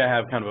can see I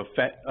have kind of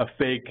a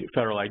fake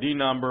federal ID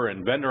number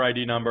and vendor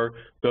ID number.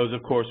 Those,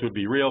 of course, would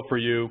be real for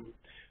you.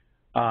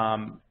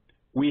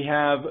 We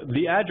have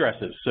the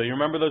addresses. So you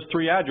remember those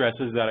 3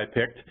 addresses that I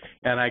picked,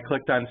 and I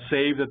clicked on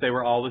Save that they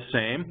were all the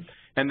same.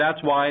 And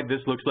that's why this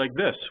looks like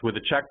this, with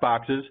the check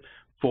boxes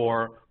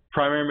for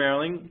primary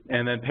mailing,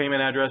 and then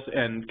payment address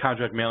and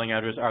contract mailing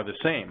address are the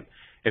same.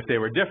 If they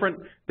were different,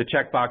 the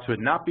checkbox would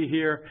not be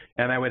here,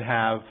 and I would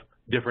have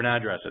different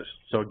addresses.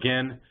 So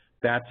again,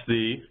 that's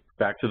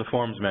back to the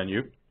Forms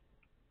menu.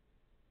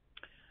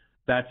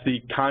 That's the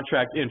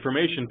contract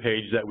information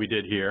page that we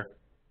did here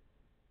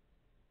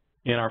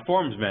in our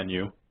Forms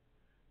menu.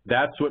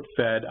 That's what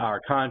fed our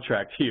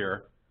contract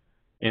here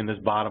in this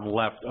bottom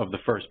left of the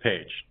first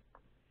page.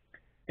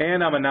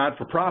 And I'm a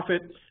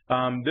not-for-profit.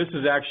 This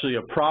is actually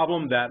a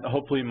problem that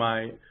hopefully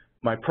my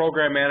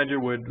program manager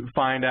would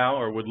find out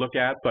or would look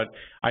at, but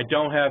I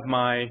don't have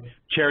my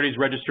charity's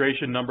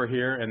registration number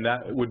here, and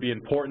that would be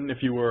important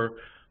if you were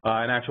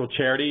an actual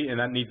charity, and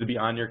that needs to be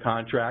on your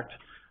contract.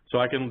 So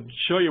I can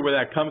show you where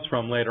that comes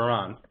from later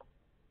on.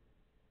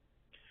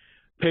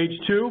 Page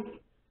 2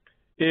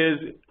 is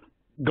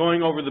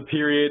going over the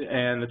period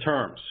and the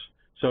terms.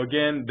 So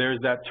again, there's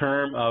that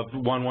term of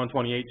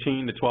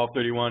 1/1/2018 to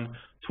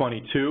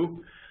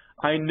 12/31/22.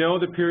 I know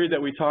the period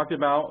that we talked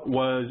about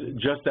was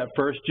just that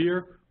first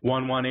year,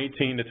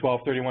 1/1/18 to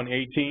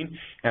 12/31/18,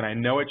 and I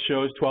know it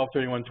shows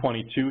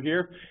 12/31/22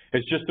 here.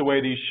 It's just the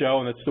way these show,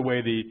 and that's the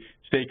way the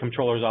State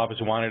Comptroller's Office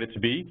wanted it to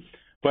be.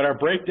 But our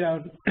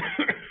breakdown,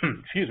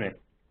 excuse me,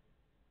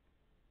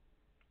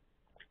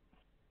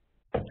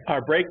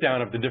 our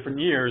breakdown of the different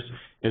years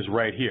is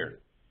right here.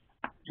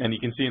 And you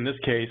can see in this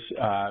case,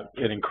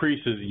 it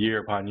increases year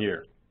upon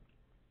year.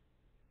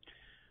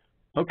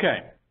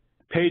 Okay,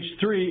 page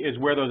 3 is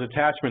where those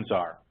attachments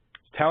are.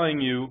 It's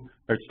telling you,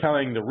 or it's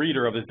telling the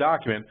reader of this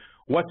document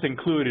what's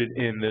included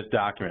in this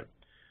document.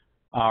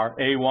 Our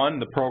A1,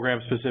 the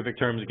program-specific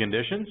terms and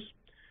conditions.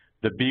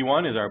 The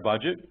B1 is our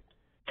budget.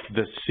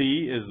 The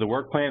C is the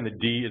work plan. The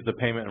D is the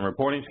payment and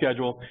reporting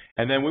schedule.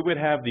 And then we would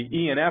have the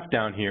E and F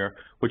down here,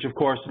 which of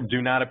course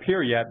do not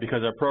appear yet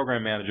because our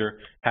program manager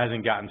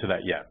hasn't gotten to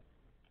that yet.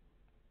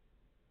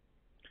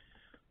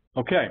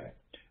 Okay,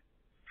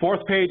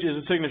 4th page is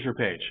a signature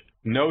page.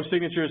 No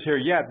signatures here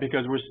yet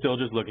because we're still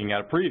just looking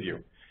at a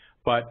preview.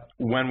 But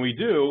when we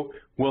do,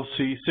 we'll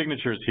see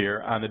signatures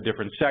here on the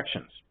different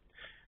sections.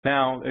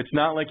 Now, it's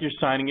not like you're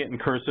signing it in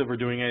cursive or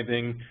doing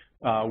anything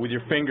with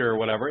your finger or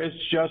whatever. It's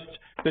just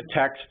the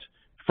text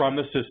from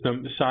the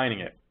system signing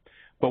it.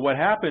 But what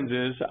happens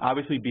is,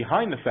 obviously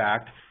behind the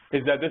fact,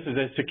 is that this is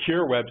a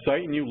secure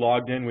website and you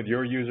logged in with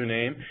your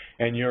username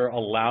and you're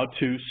allowed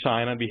to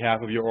sign on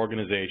behalf of your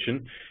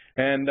organization.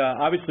 And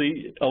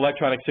obviously,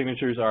 electronic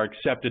signatures are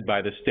accepted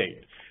by the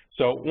state.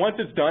 So once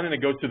it's done and it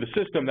goes through the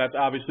system, that's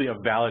obviously a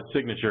valid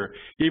signature,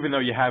 even though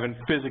you haven't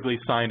physically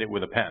signed it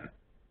with a pen.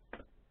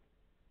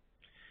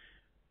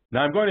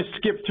 Now I'm going to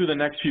skip through the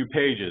next few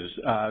pages.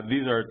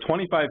 These are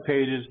 25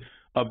 pages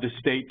of the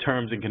state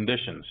terms and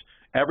conditions.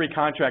 Every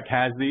contract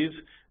has these.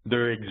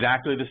 They're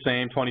exactly the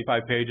same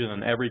 25 pages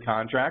on every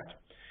contract.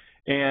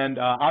 And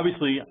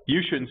obviously,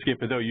 you shouldn't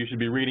skip it, though. You should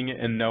be reading it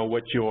and know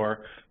what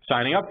you're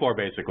signing up for,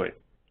 basically.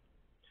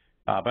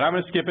 But I'm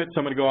going to skip it, so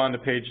I'm going to go on to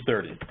page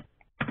 30.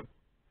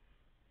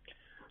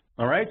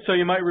 All right, so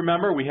you might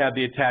remember we have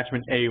the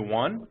attachment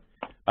A1.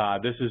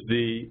 This is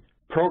the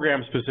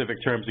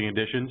program-specific terms and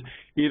conditions,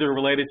 either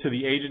related to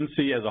the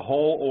agency as a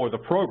whole or the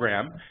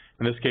program.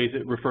 In this case,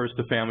 it refers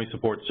to Family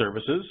Support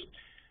Services.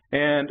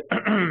 And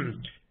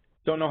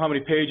don't know how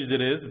many pages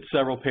it is. It's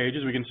several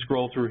pages. We can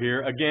scroll through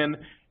here. Again,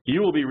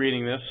 you will be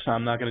reading this.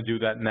 I'm not going to do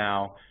that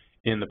now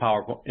in the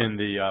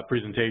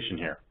presentation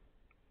here.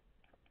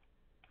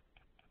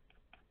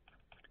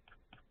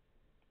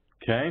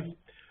 Okay,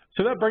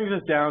 so that brings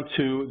us down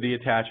to the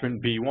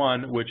attachment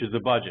B1, which is the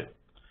budget.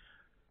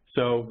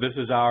 So this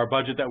is our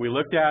budget that we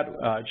looked at.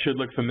 It should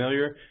look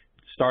familiar. It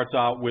starts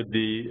out with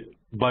the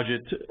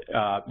budget,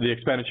 the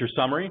expenditure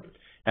summary,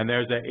 and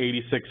there's that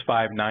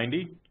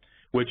 86,590,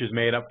 which is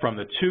made up from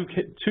the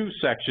two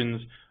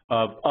sections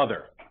of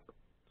other.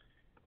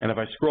 And if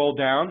I scroll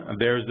down,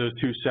 there's those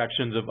two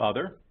sections of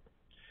other,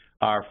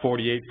 our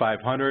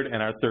 48,500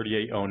 and our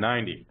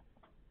 38,090.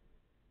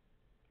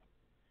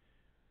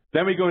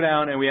 Then we go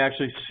down and we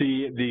actually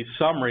see the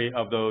summary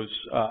of those,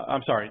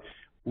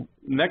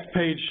 next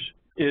page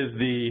is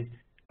the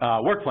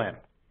work plan,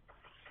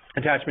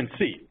 attachment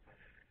C.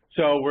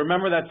 So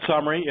remember that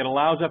summary. It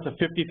allows up to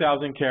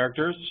 50,000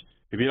 characters.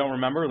 If you don't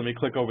remember, let me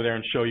click over there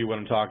and show you what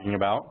I'm talking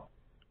about.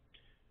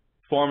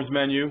 Forms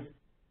menu,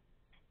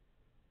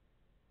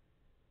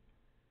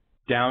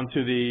 down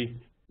to the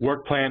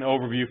work plan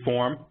overview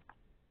form,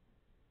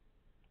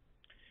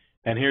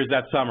 and here's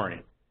that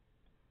summary.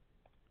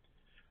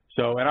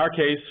 So in our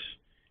case,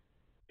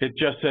 it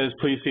just says,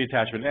 please see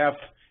attachment F,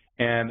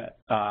 and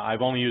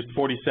I've only used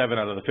 47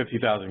 out of the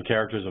 50,000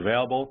 characters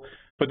available.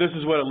 but this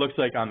is what it looks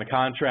like on the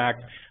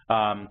contract,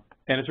 and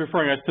it's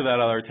referring us to that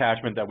other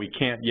attachment that we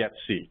can't yet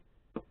see.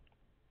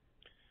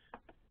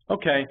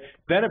 Okay,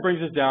 then it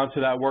brings us down to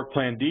that work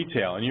plan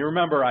detail. And you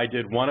remember I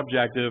did one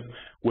objective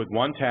with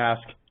one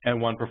task and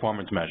one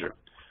performance measure.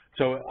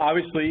 So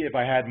obviously, if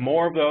I had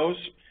more of those,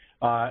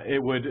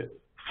 it would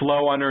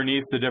flow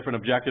underneath the different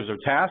objectives or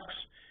tasks,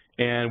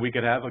 and we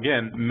could have,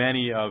 again,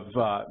 many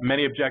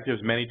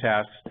objectives, many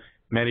tasks,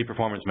 many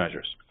performance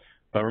measures.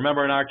 But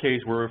remember, in our case,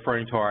 we're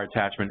referring to our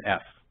attachment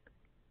F.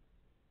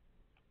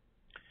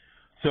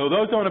 So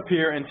those don't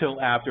appear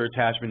until after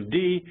attachment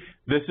D.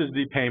 This is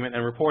the payment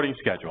and reporting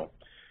schedule.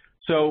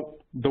 So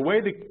the way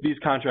these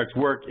contracts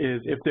work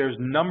is if there's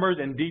numbers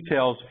and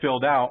details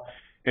filled out,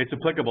 it's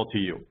applicable to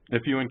you.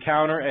 If you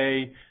encounter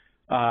a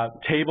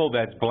table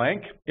that's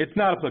blank, it's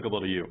not applicable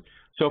to you.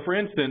 So for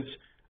instance,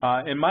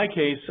 in my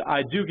case,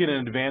 I do get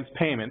an advance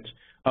payment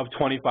of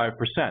 25%.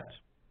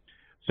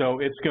 So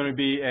it's going to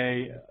be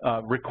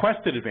a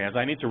requested advance.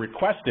 I need to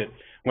request it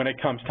when it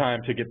comes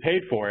time to get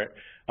paid for it,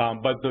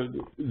 but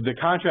the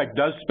contract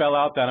does spell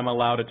out that I'm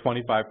allowed a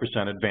 25%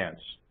 advance.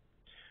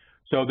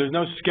 So there's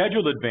no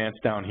scheduled advance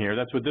down here.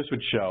 That's what this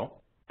would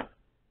show.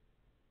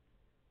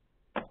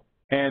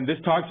 And this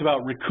talks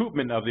about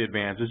recoupment of the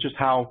advance. It's just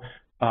how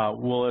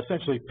we'll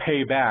essentially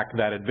pay back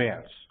that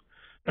advance.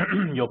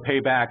 You'll pay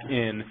back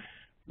in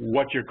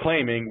what you're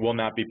claiming will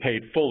not be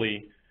paid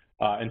fully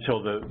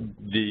until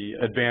the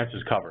advance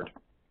is covered.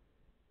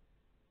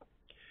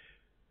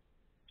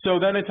 So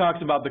then it talks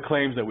about the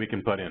claims that we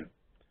can put in.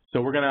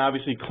 So we're going to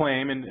obviously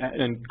claim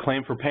and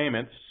claim for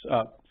payments,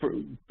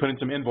 put in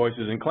some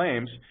invoices and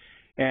claims.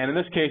 And in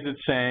this case, it's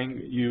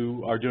saying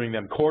you are doing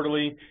them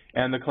quarterly,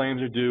 and the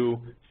claims are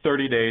due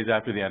 30 days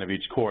after the end of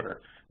each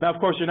quarter. Now, of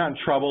course, you're not in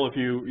trouble if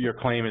your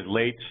claim is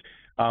late,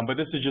 but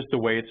this is just the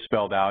way it's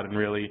spelled out and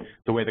really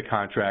the way the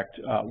contract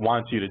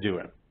wants you to do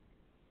it.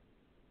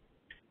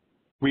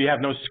 We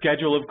have no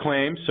schedule of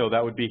claims, so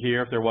that would be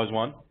here if there was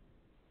one.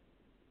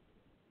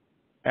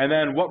 And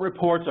then what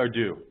reports are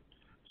due.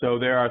 So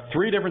there are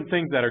 3 different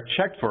things that are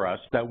checked for us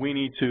that we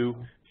need to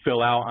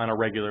fill out on a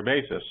regular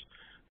basis.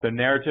 The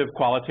narrative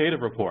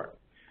qualitative report.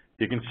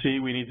 You can see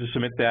we need to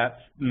submit that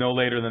no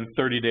later than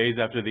 30 days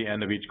after the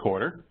end of each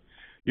quarter.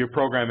 Your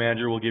program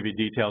manager will give you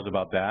details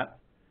about that.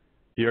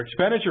 Your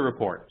expenditure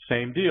report,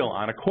 same deal,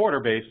 on a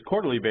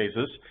quarterly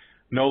basis,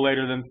 no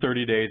later than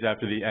 30 days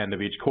after the end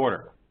of each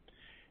quarter.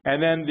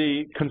 And then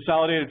the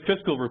consolidated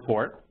fiscal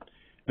report.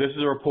 This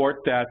is a report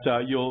that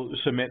you'll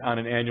submit on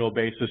an annual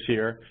basis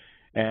here.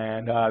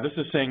 And this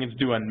is saying it's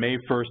due on May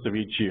 1st of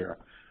each year.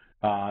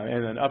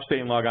 And then upstate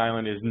and Long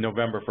Island is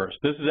November 1st.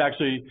 This is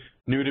actually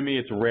new to me.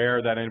 It's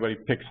rare that anybody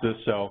picks this.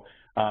 So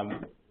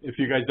if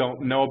you guys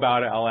don't know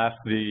about it, I'll ask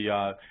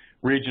the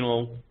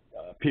regional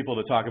people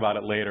to talk about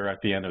it later at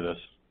the end of this.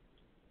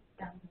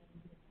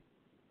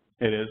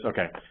 It is?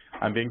 Okay.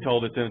 I'm being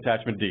told it's in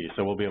attachment D,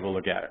 so we'll be able to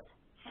look at it.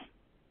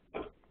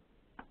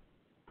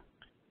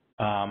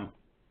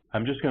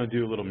 I'm just going to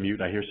do a little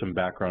mute. I hear some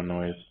background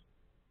noise.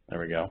 There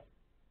we go.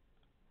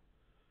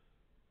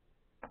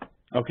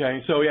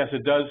 Okay, so yes,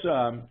 it does,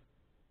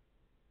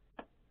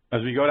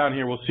 as we go down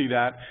here, we'll see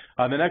that.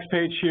 The next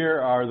page here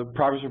are the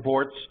progress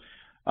reports.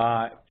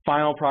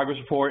 Final progress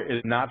report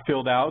is not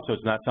filled out, so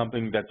it's not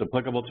something that's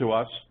applicable to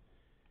us.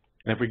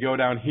 And if we go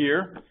down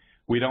here,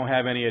 we don't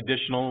have any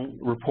additional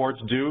reports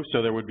due,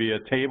 so there would be a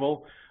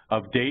table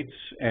of dates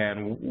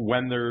and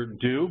when they're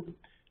due,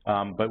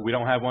 but we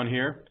don't have one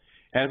here.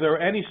 And if there are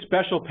any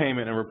special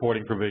payment and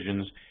reporting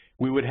provisions,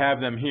 we would have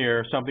them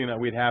here, something that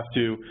we'd have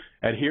to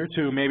adhere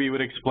to. Maybe it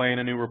would explain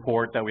a new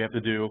report that we have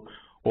to do,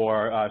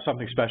 or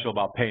something special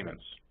about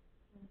payments.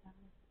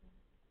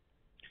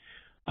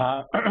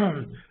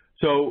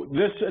 So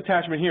this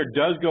attachment here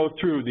does go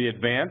through the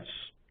advance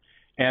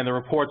and the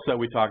reports that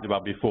we talked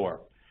about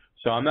before.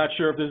 So I'm not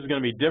sure if this is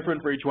going to be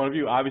different for each one of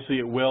you. Obviously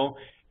it will,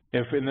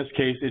 if in this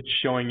case it's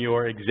showing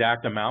your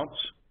exact amounts.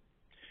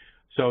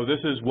 So this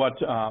is what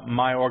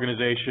my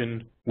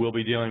organization will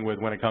be dealing with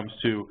when it comes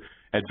to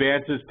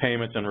advances,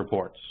 payments, and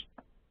reports.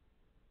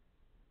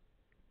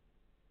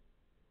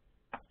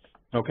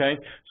 Okay,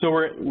 so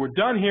we're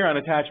done here on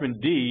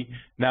attachment D.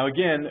 Now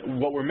again,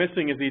 what we're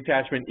missing is the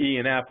attachment E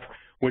and F,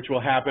 which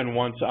will happen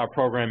once our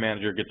program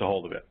manager gets a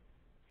hold of it.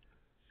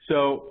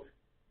 So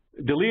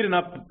delete and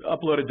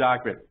upload a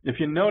document. If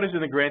you notice in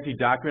the Grantee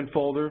document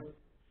folder,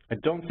 I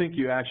don't think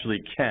you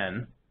actually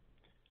can.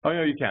 Oh,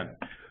 no, you can.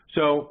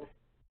 So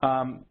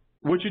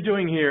what you're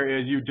doing here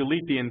is you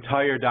delete the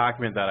entire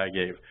document that I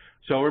gave.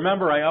 So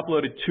remember, I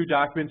uploaded 2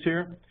 documents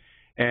here,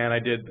 and I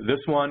did this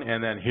one,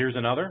 and then here's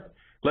another.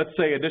 Let's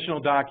say additional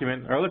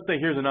document, or let's say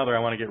here's another I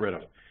want to get rid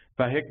of. If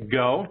I hit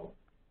go,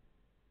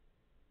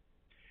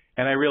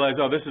 and I realize,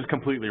 oh, this is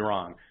completely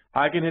wrong,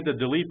 I can hit the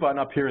delete button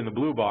up here in the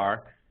blue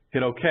bar,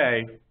 hit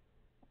OK,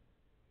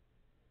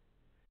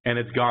 and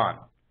it's gone.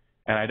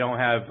 And I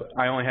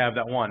only have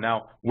that one.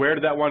 Now, where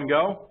did that one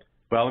go?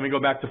 Well, let me go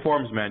back to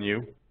Forms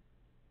menu,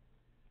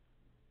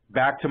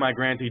 back to my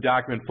Grantee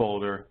document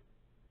folder,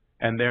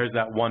 and there's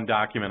that one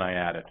document I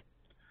added.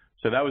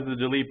 So that was the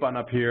delete button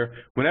up here.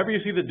 Whenever you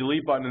see the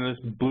delete button in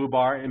this blue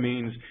bar, it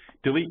means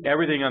delete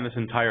everything on this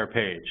entire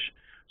page.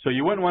 So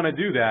you wouldn't want to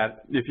do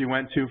that if you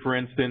went to, for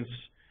instance,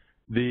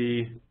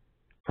 the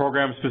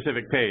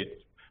program-specific page,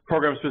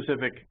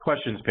 program-specific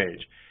questions page.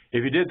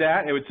 If you did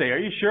that, it would say, are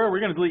you sure? We're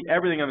going to delete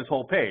everything on this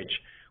whole page,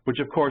 which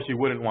of course you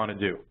wouldn't want to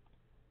do.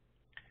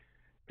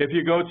 If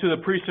you go to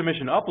the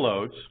pre-submission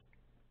uploads,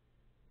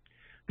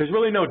 there's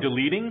really no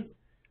deleting.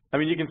 I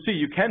mean, you can see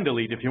you can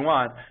delete if you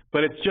want,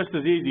 but it's just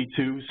as easy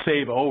to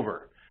save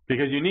over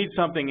because you need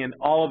something in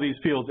all of these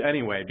fields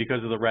anyway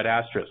because of the red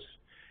asterisks.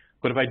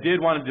 But if I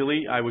did want to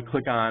delete, I would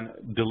click on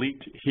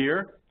delete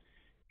here,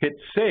 hit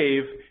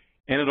save,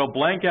 and it'll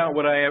blank out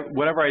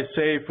whatever I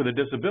save for the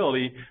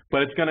disability,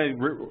 but it's going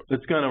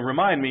to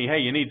remind me, hey,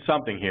 you need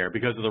something here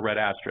because of the red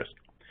asterisk.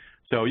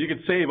 So you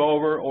can save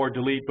over or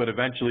delete, but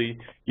eventually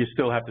you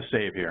still have to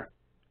save here.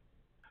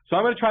 So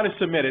I'm going to try to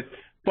submit it,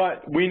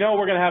 but we know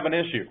we're going to have an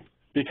issue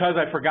because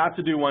I forgot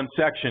to do one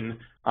section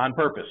on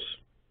purpose.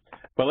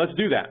 But let's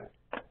do that.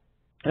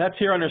 That's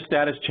here under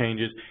status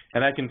changes,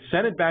 and I can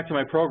send it back to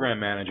my program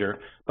manager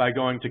by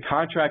going to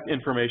contract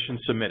information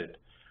submitted.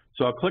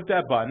 So I'll click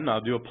that button,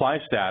 I'll do apply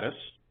status,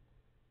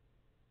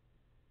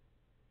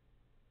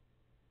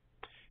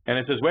 and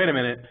it says, wait a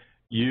minute,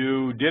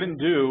 you didn't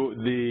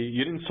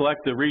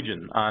select the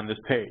region on this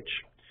page.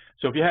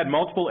 So if you had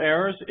multiple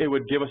errors, it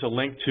would give us a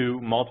link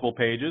to multiple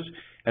pages.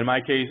 In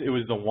my case, it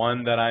was the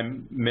one that I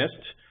missed.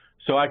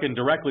 So I can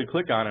directly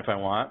click on it if I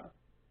want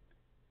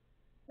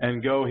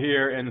and go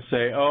here and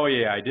say, oh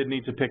yeah, I did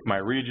need to pick my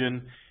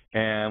region,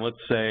 and let's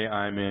say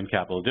I'm in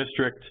Capital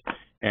District,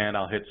 and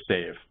I'll hit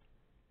save.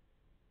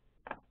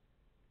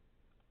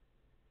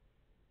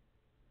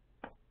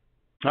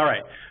 All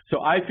right,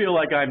 so I feel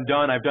like I'm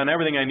done. I've done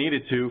everything I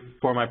needed to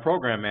for my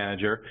program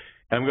manager,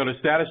 and I'm going to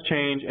status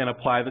change and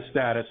apply the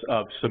status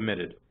of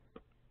submitted.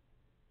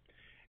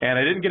 And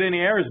I didn't get any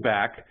errors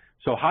back,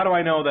 so how do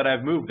I know that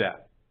I've moved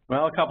that?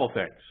 Well, a couple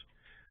things.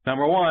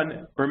 Number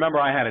one, remember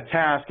I had a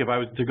task. If I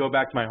was to go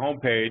back to my home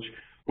page,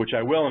 which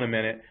I will in a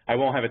minute, I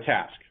won't have a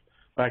task.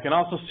 But I can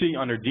also see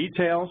under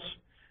details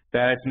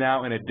that it's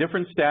now in a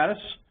different status,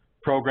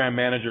 Program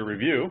Manager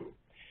Review.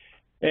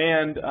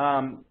 And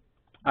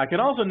I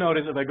can also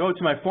notice if I go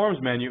to my Forms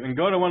menu and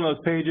go to one of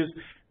those pages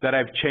that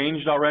I've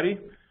changed already.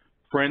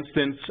 For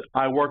instance,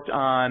 I worked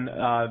on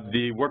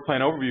the work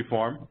plan overview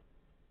form.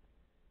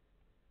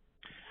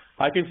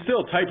 I can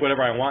still type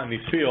whatever I want in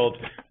these fields,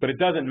 but it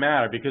doesn't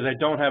matter because I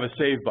don't have a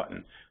save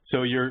button.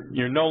 So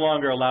you're no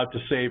longer allowed to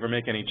save or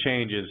make any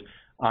changes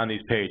on these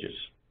pages.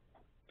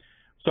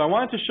 So I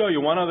wanted to show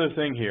you one other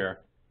thing here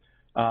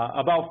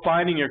about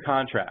finding your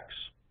contracts.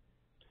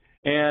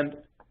 And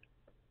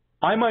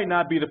I might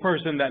not be the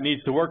person that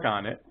needs to work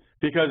on it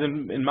because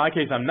in my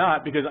case I'm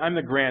not, because I'm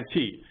the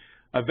grantee.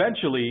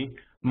 Eventually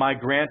my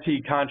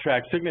grantee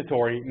contract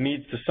signatory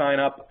needs to sign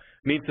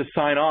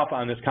off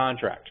on this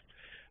contract.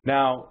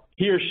 Now,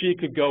 he or she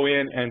could go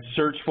in and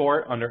search for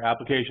it under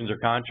applications or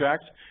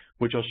contracts,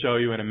 which I'll show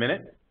you in a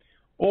minute.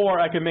 Or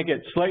I can make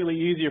it slightly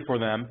easier for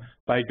them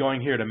by going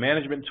here to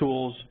Management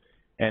Tools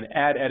and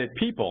Add Edit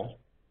People,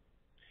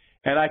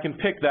 and I can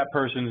pick that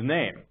person's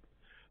name.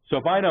 So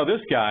if I know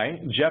this guy,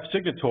 Jeff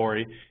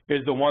Signatory,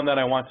 is the one that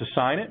I want to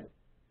sign it,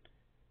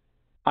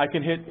 I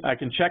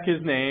can check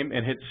his name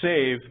and hit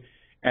Save,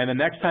 and the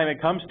next time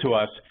it comes to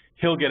us,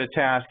 he'll get a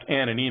task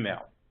and an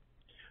email.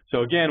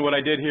 So again, what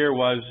I did here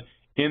was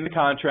in the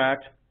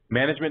contract,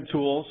 Management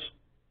Tools,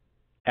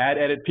 Add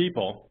Edit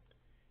People,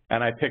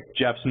 and I picked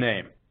Jeff's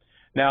name.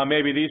 Now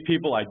maybe these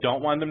people, I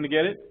don't want them to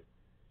get it.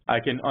 I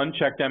can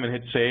uncheck them and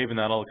hit Save, and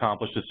that'll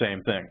accomplish the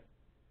same thing.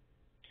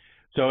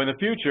 So in the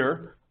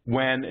future,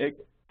 when it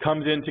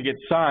comes in to get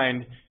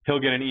signed, he'll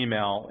get an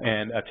email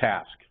and a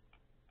task.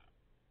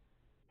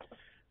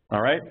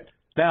 All right?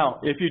 Now,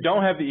 if you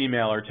don't have the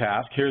email or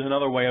task, here's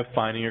another way of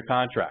finding your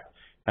contract.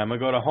 I'm going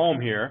to go to Home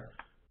here.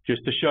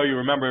 Just to show you,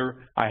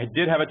 remember, I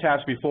did have a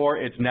task before.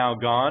 It's now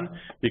gone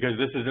because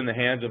this is in the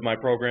hands of my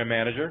program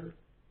manager.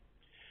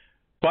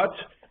 But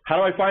how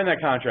do I find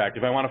that contract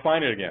if I want to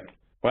find it again?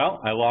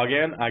 Well, I log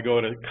in, I go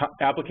to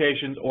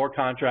Applications or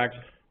Contracts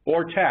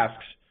or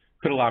Tasks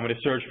could allow me to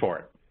search for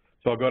it.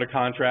 So I'll go to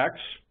Contracts,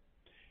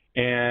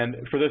 and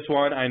for this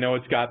one, I know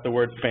it's got the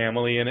word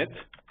family in it.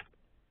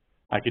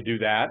 I could do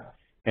that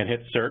and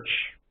hit Search.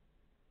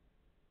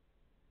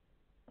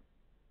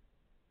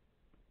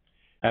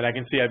 And I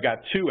can see I've got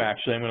two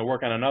actually. I'm going to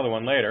work on another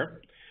one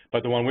later.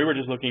 But the one we were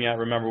just looking at,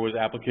 remember, was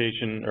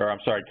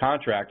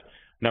contract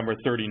number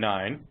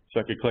 39. So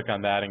I could click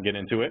on that and get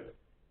into it.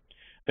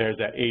 There's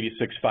that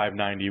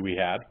 86,590 we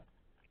had.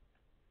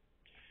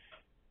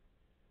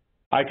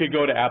 I could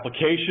go to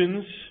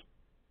Applications.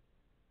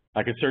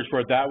 I could search for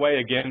it that way.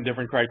 Again,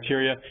 different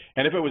criteria.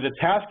 And if it was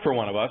a task for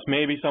one of us,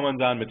 maybe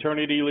someone's on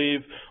maternity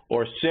leave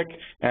or sick,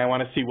 and I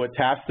want to see what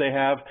tasks they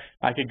have,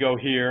 I could go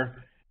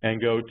here and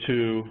go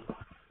to,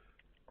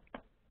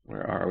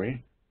 where are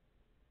we?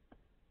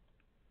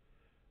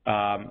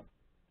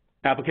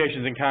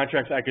 Applications and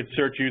Contracts. I could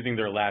search using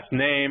their last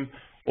name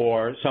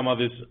or some of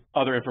this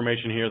other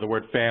information here, the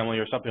word family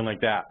or something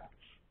like that.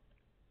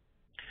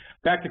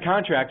 back to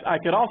contracts, I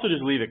could also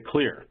just leave it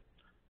clear.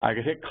 I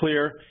could hit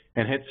clear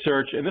and hit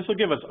search, and this will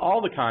give us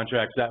all the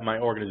contracts that my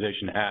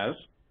organization has.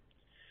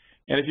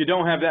 And if you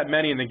don't have that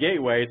many in the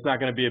gateway, it's not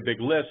going to be a big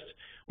list.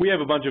 We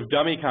have a bunch of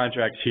dummy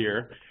contracts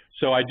here,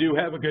 so I do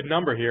have a good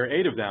number here,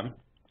 8 of them.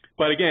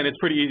 But again, it's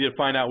pretty easy to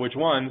find out which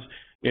ones.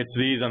 It's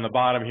these on the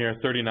bottom here,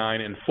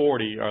 39 and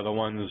 40 are the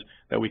ones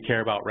that we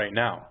care about right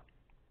now.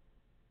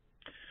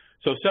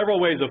 So several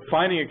ways of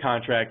finding a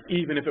contract,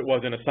 even if it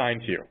wasn't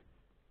assigned to you.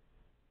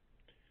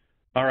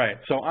 All right,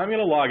 so I'm going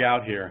to log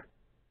out here.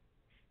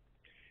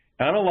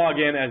 And I'm going to log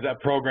in as a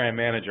program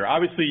manager.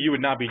 Obviously, you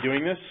would not be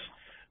doing this,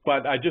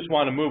 but I just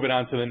want to move it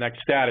on to the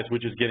next status,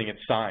 which is getting it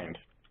signed.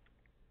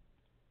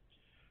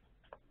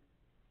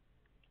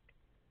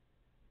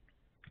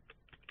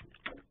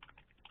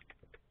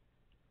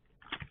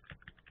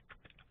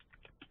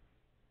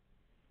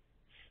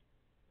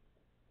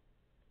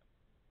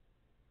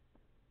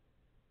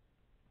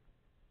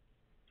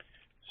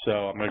 So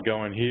I'm going to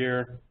go in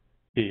here.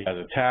 He has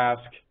a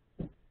task.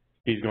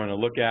 He's going to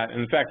look at,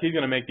 and in fact, he's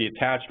going to make the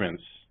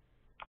attachments.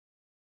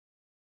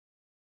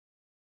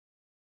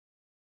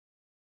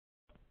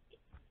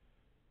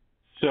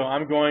 So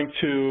I'm going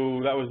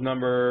to, that was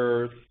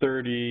number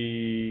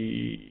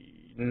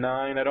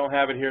 39. I don't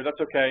have it here. That's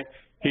okay.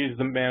 He's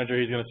the manager.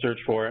 He's going to search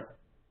for it.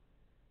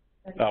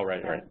 Oh,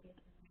 right.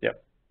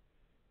 Yep.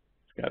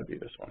 It's got to be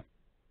this one.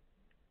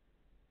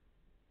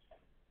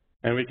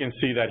 And we can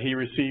see that he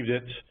received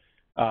it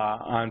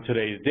on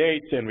today's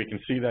date, and we can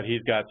see that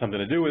he's got something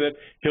to do with it.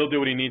 He'll do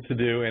what he needs to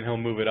do, and he'll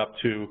move it up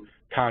to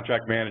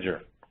contract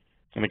manager.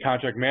 And the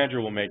contract manager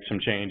will make some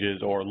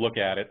changes or look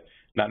at it,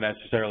 not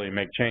necessarily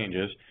make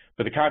changes.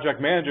 But the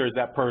contract manager is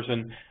that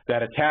person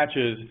that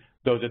attaches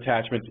those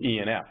attachments E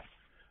and F.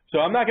 So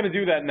I'm not going to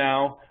do that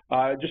now.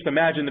 Just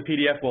imagine the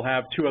PDF will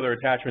have 2 other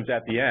attachments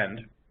at the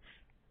end.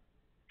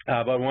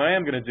 But what I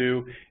am going to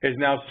do is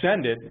now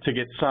send it to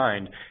get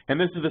signed. And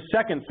this is the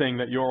second thing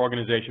that your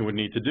organization would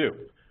need to do.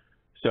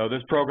 So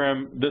this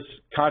program, this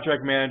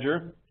contract manager,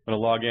 I'm going to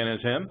log in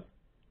as him.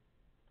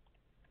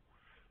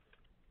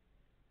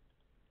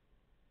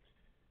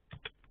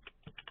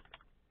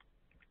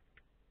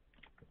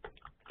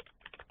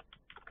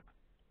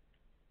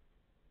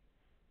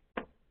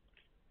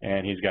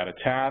 And he's got a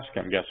task.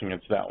 I'm guessing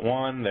it's that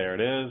one. There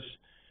it is.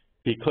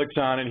 He clicks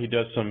on it. He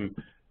does some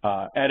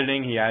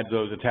editing. He adds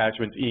those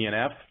attachments E and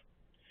F.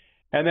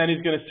 And then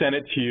he's going to send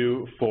it to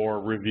you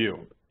for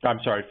review. I'm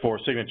sorry, for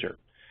signature.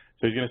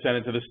 So he's going to send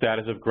it to the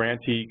status of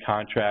grantee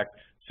contract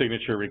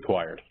signature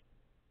required.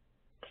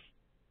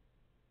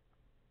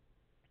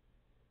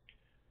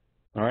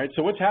 All right,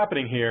 so what's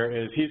happening here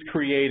is he's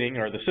creating,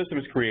 or the system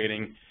is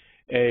creating,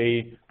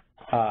 a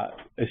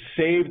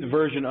saved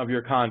version of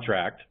your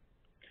contract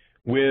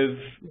with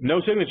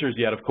no signatures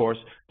yet, of course,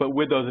 but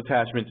with those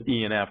attachments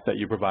E and F that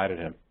you provided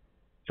him,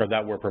 or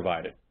that were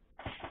provided.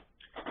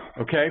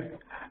 Okay,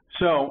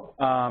 so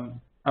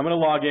I'm going to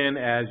log in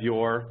as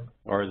your,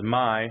 or as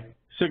my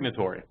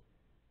signatory.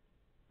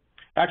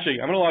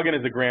 Actually, I'm going to log in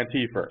as a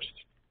grantee first,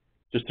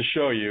 just to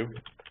show you.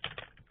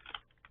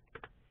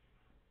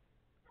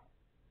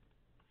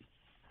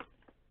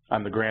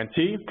 I'm the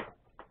grantee.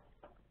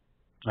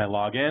 I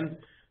log in.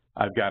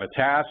 I've got a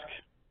task.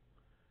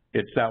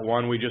 It's that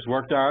one we just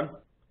worked on.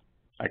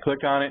 I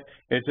click on it.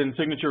 It's in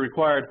signature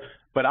required,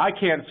 but I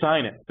can't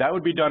sign it. That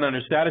would be done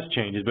under status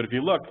changes, but if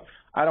you look,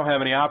 I don't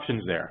have any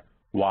options there.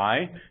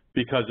 Why?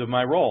 Because of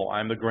my role.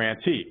 I'm the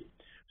grantee.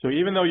 So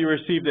even though you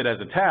received it as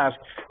a task,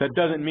 that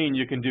doesn't mean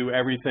you can do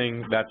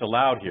everything that's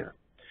allowed here.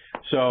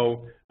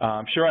 So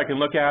sure, I can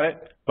look at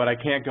it, but I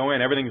can't go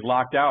in. Everything's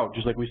locked out,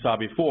 just like we saw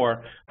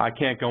before. I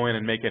can't go in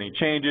and make any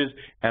changes,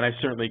 and I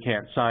certainly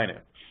can't sign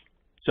it.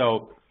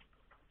 So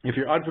if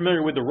you're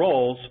unfamiliar with the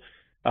roles,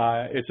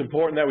 it's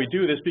important that we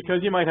do this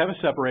because you might have a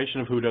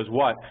separation of who does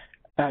what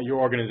at your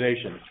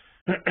organization.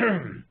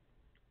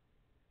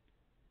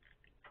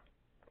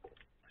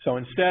 So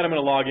instead, I'm going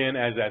to log in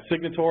as that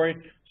signatory,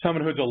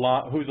 someone who's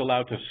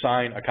allowed to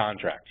sign a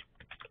contract.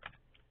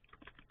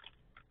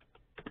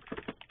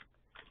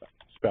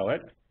 Spell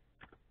it.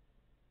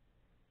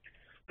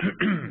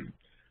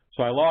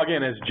 So I log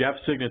in as Jeff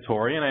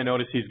Signatory, and I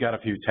notice he's got a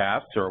few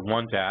tasks, or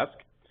one task.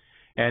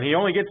 And he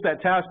only gets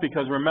that task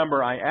because,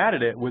 remember, I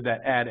added it with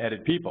that add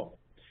edit people.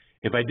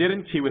 If I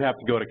didn't, he would have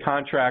to go to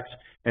contracts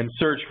and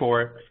search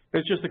for it.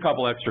 It's just a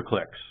couple extra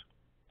clicks.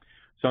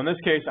 So in this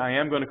case, I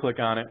am going to click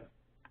on it.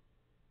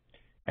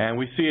 And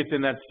we see it's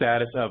in that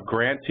status of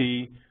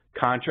grantee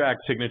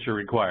contract signature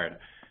required.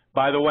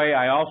 By the way,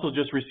 I also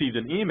just received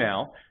an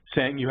email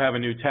saying you have a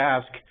new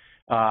task.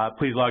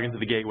 Please log into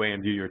the gateway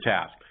and view your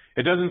task.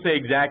 It doesn't say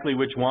exactly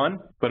which one,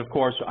 but of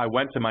course I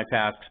went to my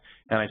tasks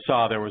and I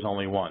saw there was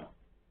only one.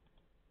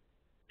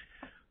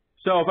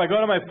 So if I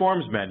go to my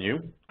forms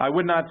menu, I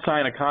would not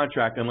sign a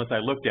contract unless I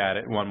looked at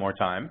it one more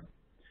time.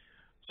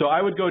 So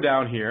I would go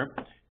down here,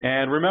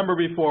 and remember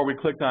before we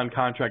clicked on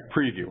contract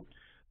preview.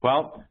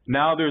 Well,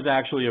 now there's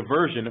actually a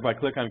version. If I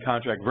click on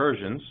contract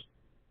versions,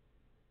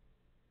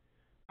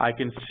 I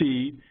can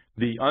see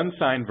the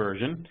unsigned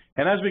version,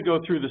 and as we go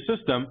through the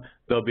system,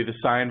 there'll be the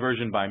signed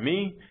version by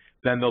me,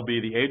 then there'll be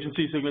the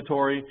agency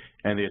signatory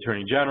and the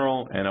Attorney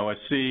General and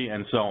OSC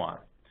and so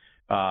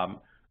on.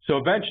 So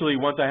eventually,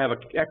 once I have an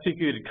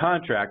executed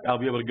contract, I'll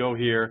be able to go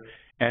here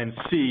and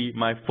see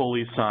my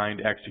fully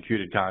signed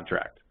executed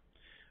contract.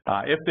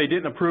 If they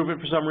didn't approve it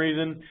for some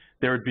reason,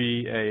 there would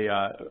be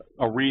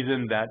a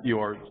reason that the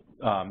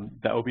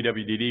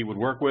OPWDD would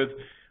work with,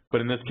 but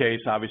in this case,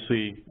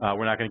 obviously,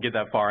 we're not going to get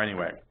that far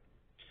anyway.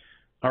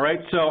 All right,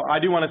 so I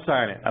do want to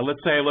sign it. Let's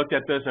say I looked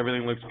at this,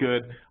 everything looks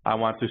good, I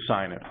want to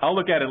sign it. I'll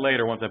look at it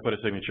later once I put a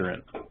signature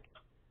in.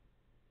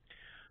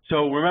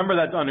 So remember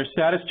that's under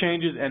status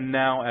changes, and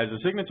now as a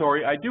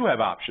signatory, I do have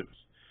options.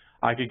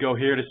 I could go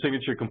here to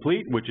signature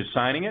complete, which is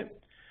signing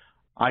it.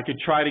 I could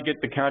try to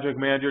get the contract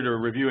manager to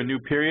review a new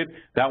period.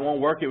 That won't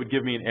work, it would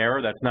give me an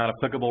error, that's not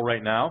applicable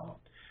right now.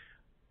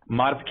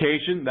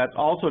 Modification, that's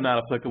also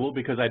not applicable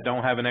because I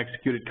don't have an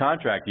executed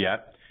contract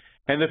yet.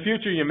 In the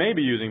future, you may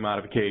be using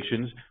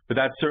modifications, but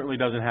that certainly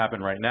doesn't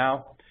happen right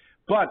now.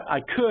 But I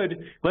could,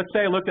 let's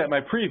say I looked at my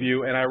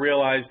preview and I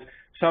realized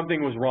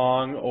something was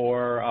wrong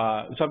or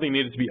something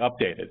needed to be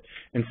updated.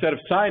 Instead of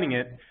signing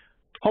it,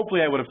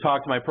 hopefully I would have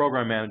talked to my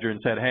program manager and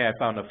said, hey, I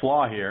found a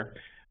flaw here.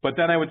 But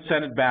then I would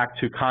send it back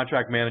to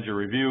contract manager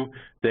review.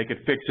 They could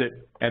fix it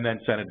and then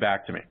send it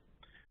back to me.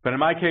 But in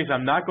my case,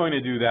 I'm not going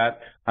to do that.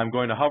 I'm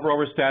going to hover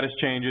over status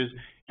changes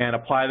and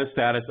apply the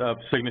status of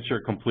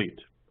signature complete.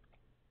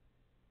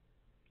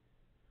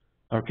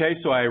 Okay,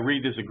 so I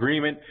read this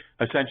agreement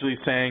essentially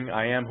saying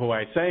I am who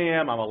I say I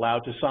am. I'm allowed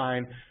to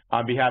sign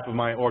on behalf of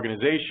my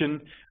organization.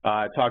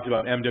 It talks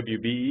about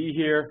MWBE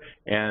here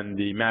and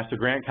the master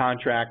grant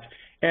contract,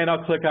 and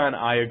I'll click on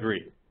I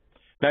agree.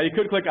 Now you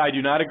could click I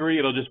do not agree.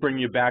 It'll just bring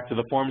you back to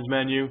the forms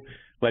menu,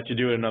 let you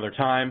do it another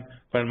time,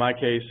 but in my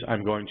case,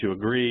 I'm going to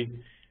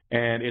agree,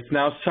 and it's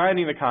now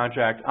signing the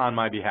contract on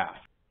my behalf.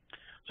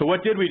 So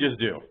what did we just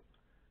do?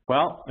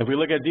 Well, if we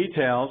look at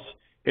details,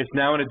 it's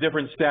now in a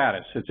different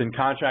status. It's in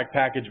contract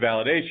package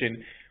validation,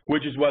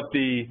 which is what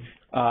the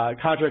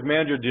contract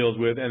manager deals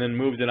with, and then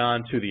moves it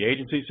on to the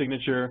agency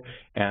signature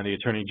and the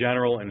Attorney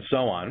General and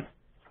so on.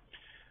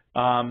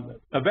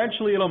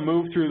 Eventually, it'll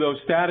move through those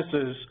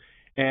statuses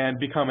and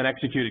become an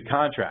executed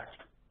contract.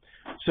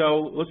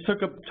 So let's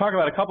talk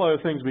about a couple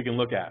other things we can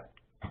look at.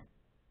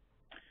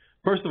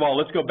 First of all,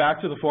 let's go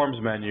back to the forms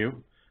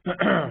menu,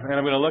 and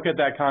I'm going to look at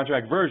that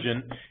contract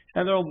version,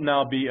 and there will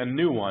now be a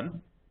new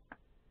one.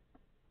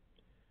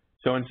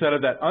 So instead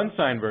of that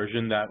unsigned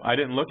version that I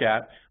didn't look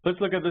at, let's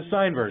look at the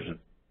signed version.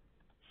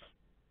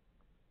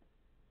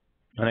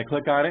 And I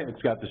click on it,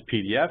 it's got this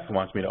PDF, it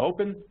wants me to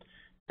open,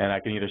 and I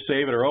can either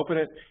save it or open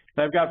it.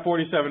 And I've got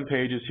 47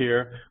 pages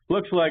here.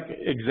 Looks like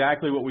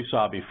exactly what we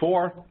saw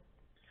before,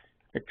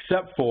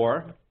 except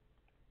for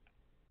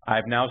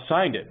I've now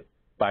signed it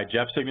by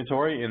Jeff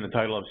Signatory in the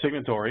title of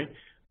Signatory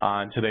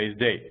on today's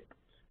date.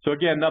 So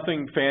again,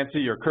 nothing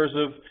fancy or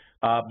cursive,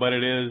 but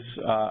it is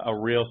a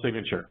real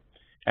signature.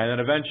 And then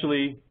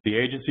eventually, the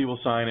agency will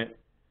sign it,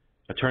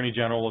 Attorney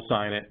General will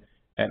sign it,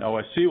 and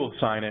OSC will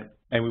sign it,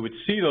 and we would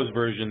see those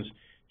versions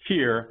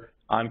here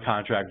on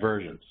contract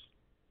versions.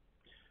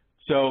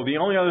 So the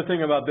only other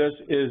thing about this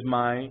is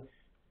my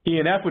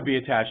E&F would be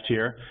attached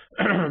here.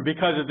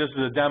 Because if this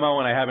is a demo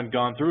and I haven't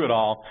gone through it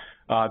all,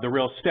 the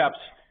real steps,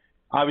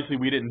 obviously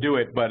we didn't do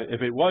it, but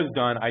if it was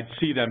done, I'd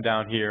see them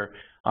down here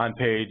on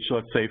page,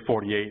 let's say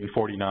 48 and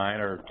 49,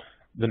 or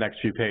the next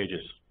few pages.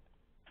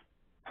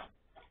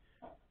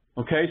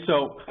 Okay,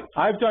 so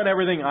I've done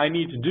everything I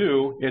need to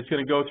do. It's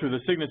going to go through the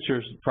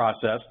signatures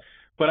process,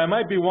 but I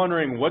might be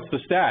wondering what's the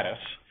status.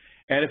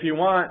 And if you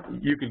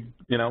want, you could,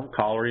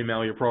 call or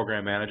email your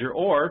program manager,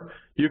 or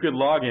you could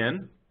log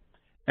in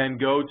and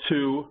go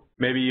to,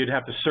 maybe you'd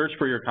have to search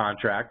for your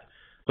contract.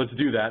 Let's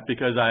do that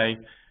because I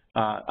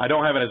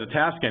don't have it as a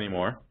task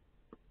anymore.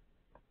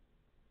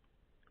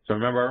 So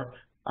remember,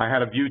 I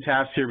had a view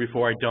task here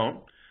before, I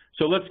don't.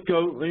 So let's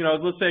go,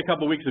 let's say a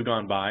couple weeks have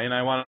gone by and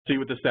I want to see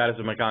what the status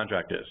of my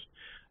contract is.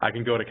 I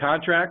can go to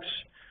contracts,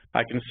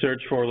 I can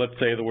search for, let's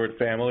say, the word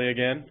family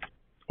again,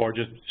 or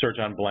just search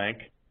on blank.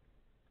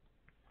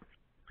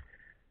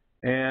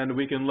 And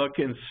we can look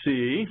and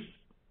see,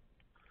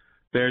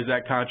 there's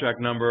that contract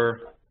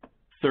number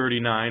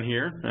 39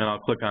 here, and I'll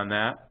click on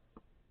that.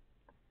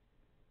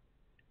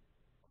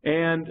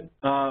 And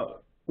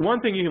one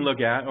thing you can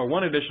look at, or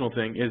one additional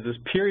thing, is this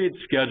period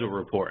schedule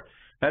report.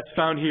 That's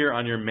found here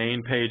on your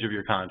main page of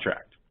your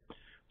contract.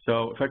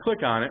 So if I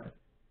click on it,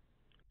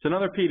 it's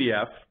another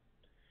PDF,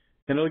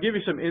 and it'll give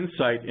you some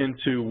insight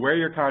into where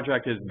your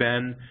contract has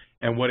been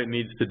and what it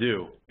needs to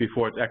do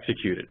before it's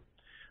executed.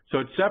 So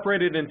it's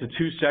separated into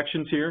two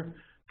sections here,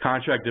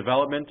 contract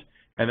development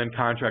and then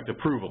contract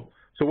approval.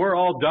 So we're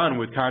all done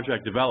with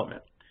contract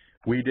development.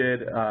 We did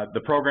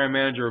the program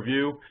manager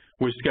review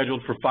was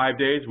scheduled for 5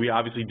 days. We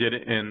obviously did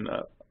it in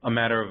a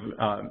matter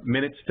of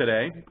minutes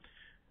today.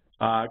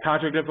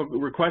 Contract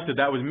requested,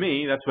 that was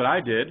me, that's what I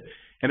did,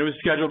 and it was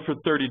scheduled for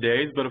 30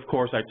 days, but of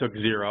course I took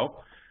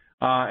 0.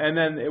 And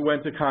then it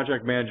went to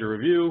contract manager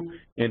review,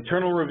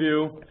 internal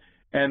review,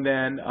 and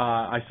then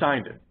I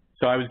signed it.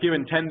 So I was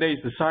given 10 days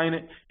to sign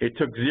it, it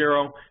took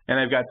 0, and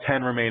I've got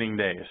 10 remaining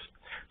days.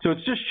 So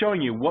it's just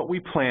showing you what we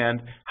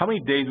planned, how many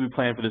days we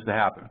planned for this to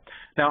happen.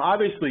 Now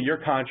obviously your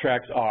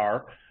contracts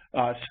are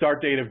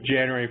start date of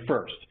January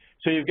 1st.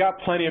 So you've got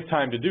plenty of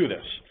time to do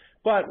this.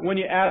 But when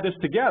you add this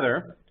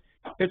together,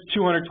 it's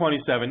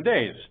 227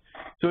 days.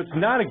 So it's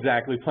not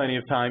exactly plenty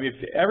of time if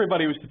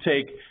everybody was to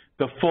take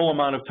the full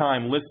amount of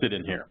time listed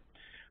in here.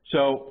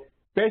 So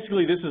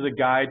basically this is a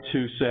guide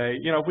to say,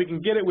 you know, if we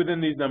can get it within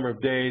these number of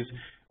days,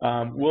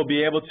 we'll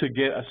be able to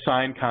get a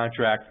signed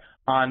contract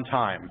on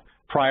time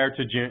prior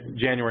to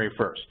January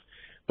 1st.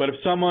 But if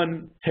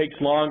someone takes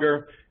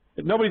longer,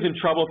 nobody's in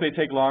trouble if they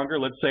take longer.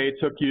 Let's say it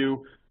took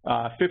you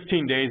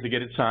 15 days to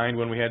get it signed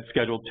when we had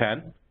scheduled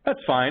 10. That's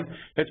fine.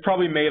 It's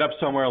probably made up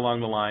somewhere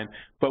along the line,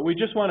 but we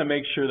just want to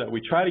make sure that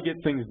we try to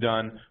get things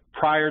done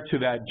prior to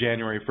that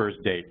January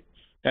 1st date,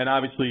 and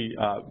obviously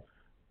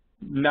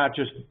not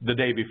just the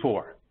day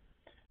before.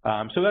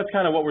 So that's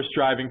kind of what we're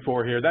striving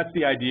for here. That's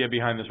the idea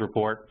behind this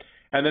report.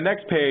 And the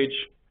next page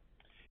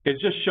is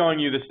just showing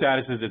you the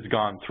statuses it's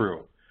gone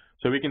through.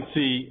 So we can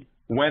see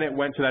when it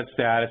went to that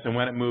status and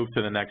when it moved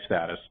to the next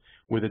status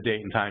with a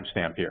date and time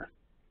stamp here.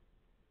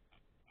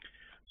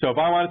 So if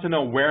I wanted to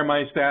know where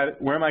my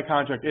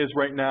contract is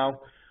right now,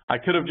 I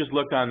could have just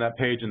looked on that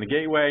page in the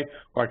gateway,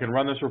 or I can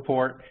run this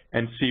report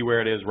and see where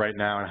it is right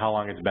now and how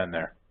long it's been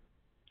there.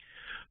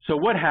 So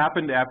what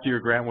happened after your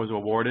grant was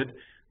awarded?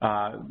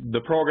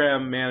 The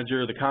program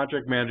manager, the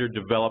contract manager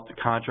developed the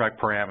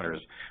contract parameters.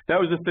 That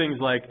was the things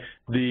like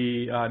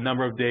the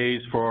number of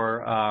days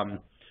for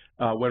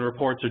when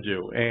reports are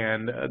due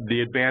and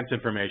the advance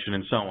information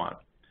and so on.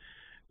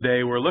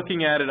 They were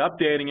looking at it,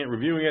 updating it,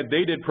 reviewing it.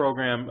 They did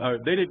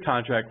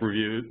contract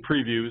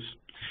previews,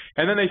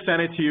 and then they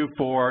sent it to you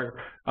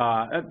for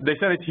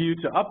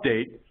to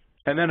update,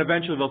 and then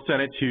eventually they'll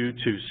send it to you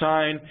to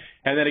sign,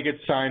 and then it gets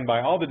signed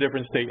by all the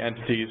different state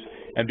entities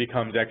and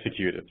becomes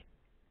executed.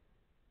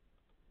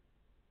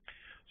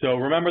 So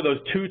remember those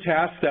two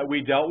tasks that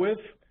we dealt with?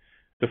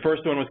 The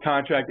first one was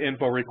contract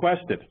info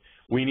requested.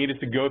 We needed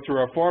to go through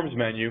our forms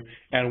menu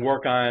and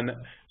work on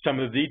some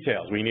of the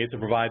details. We needed to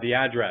provide the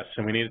address,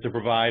 and we needed to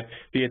provide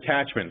the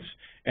attachments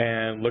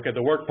and look at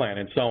the work plan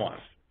and so on.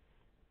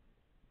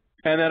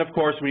 And then, of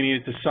course, we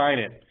needed to sign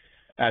it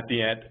at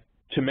the end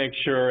to make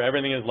sure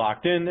everything is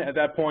locked in at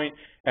that point,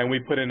 and we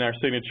put in our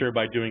signature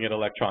by doing it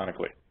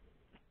electronically.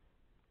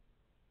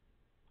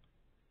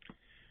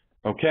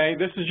 Okay,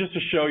 this is just to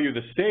show you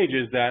the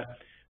stages that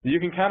you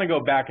can kind of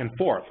go back and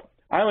forth.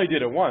 I only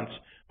did it once,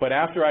 but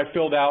after I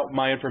filled out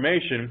my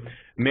information,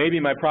 maybe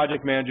my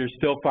project manager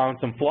still found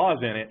some flaws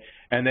in it,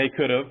 and they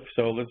could have,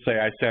 so let's say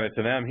I sent it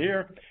to them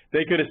here,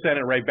 they could have sent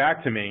it right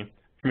back to me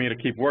for me to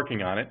keep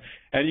working on it.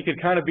 And you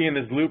could kind of be in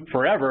this loop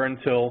forever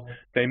until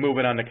they move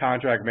it on to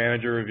contract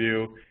manager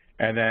review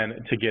and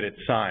then to get it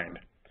signed.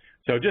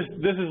 So just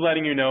this is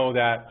letting you know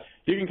that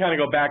you can kind of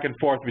go back and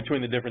forth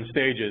between the different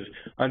stages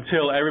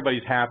until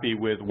everybody's happy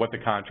with what the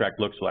contract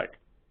looks like.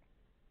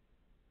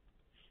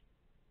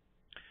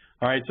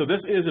 All right, so this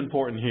is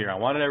important here. I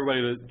wanted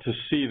everybody to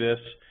see this,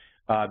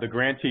 the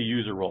grantee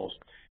user roles.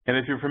 And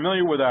if you're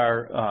familiar with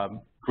our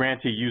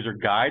grantee user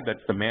guide,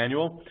 that's the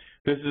manual,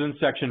 this is in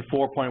section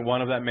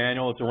 4.1 of that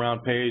manual. It's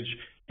around page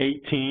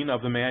 18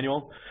 of the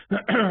manual.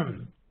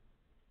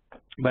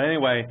 But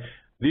anyway,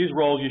 these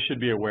roles you should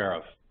be aware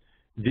of.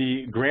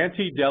 The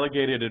grantee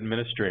delegated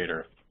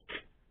administrator,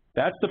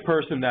 that's the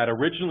person that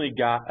originally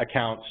got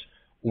accounts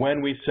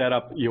when we set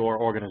up your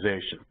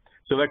organization.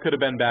 So that could have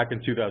been back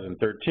in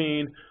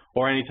 2013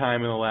 or any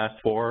time in the last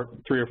 3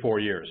 or 4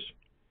 years.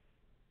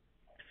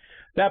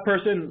 That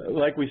person,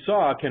 like we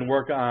saw, can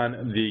work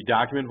on the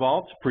document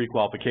vault,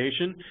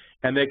 pre-qualification,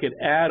 and they could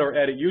add or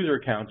edit user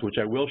accounts, which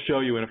I will show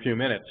you in a few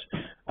minutes,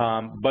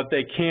 but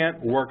they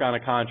can't work on a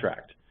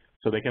contract.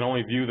 So they can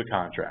only view the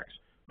contracts.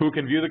 Who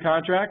can view the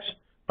contracts?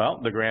 Well,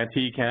 the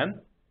grantee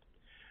can.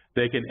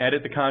 They can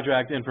edit the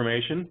contract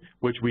information,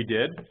 which we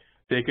did.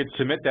 They could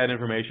submit that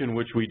information,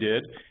 which we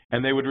did,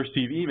 and they would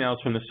receive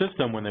emails from the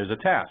system when there's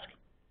a task.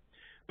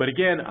 But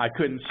again, I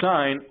couldn't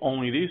sign.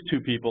 Only these two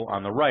people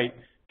on the right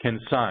can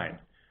sign.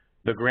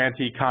 The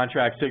grantee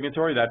contract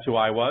signatory, that's who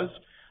I was.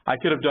 I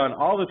could have done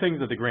all the things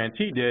that the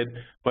grantee did,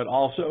 but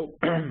also,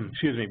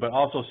 excuse me, but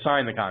also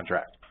sign the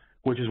contract,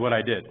 which is what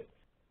I did.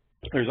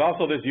 There's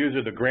also this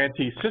user, the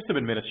grantee system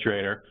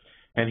administrator,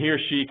 and he or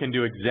she can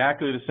do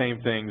exactly the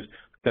same things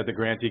that the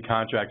grantee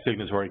contract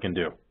signatory can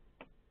do.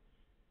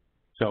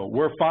 So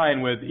we're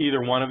fine with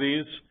either one of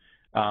these,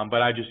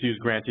 but I just used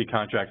grantee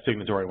contract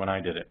signatory when I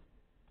did it.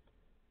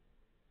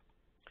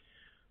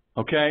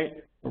 Okay,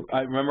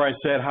 remember I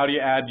said, how do you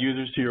add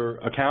users to your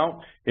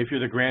account? If you're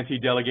the grantee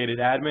delegated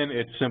admin,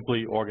 it's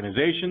simply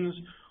organizations,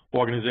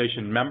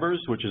 organization members,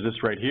 which is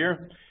this right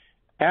here,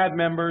 add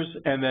members,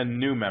 and then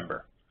new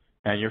member.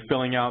 And you're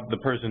filling out the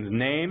person's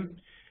name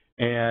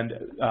and,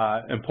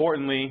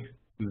 importantly,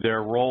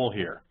 their role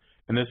here.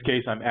 In this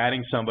case, I'm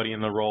adding somebody in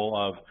the role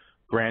of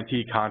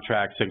grantee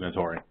contract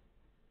signatory.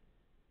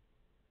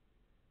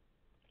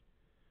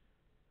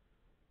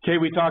 Okay,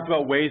 we talked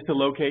about ways to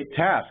locate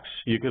tasks.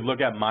 You could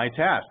look at My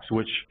Tasks,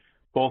 which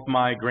both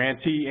my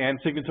grantee and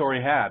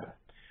signatory had.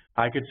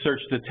 I could search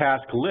the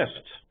task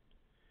list,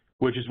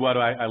 which is what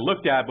I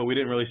looked at, but we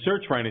didn't really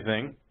search for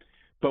anything.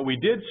 But we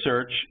did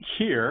search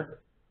here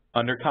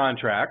under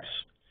contracts.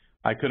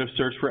 I could have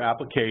searched for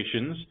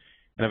applications.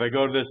 And if I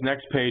go to this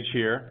next page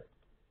here,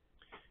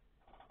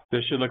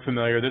 this should look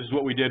familiar. This is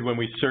what we did when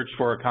we searched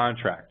for a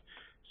contract.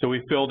 So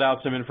we filled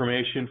out some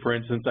information. For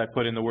instance, I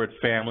put in the word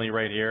family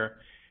right here,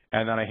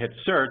 and then I hit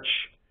search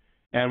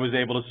and was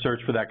able to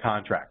search for that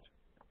contract.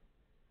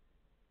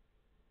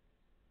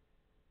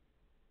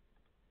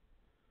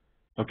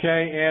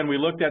 Okay, and we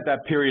looked at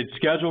that period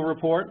schedule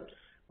report.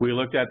 We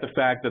looked at the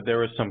fact that there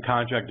was some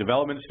contract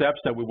development steps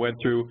that we went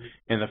through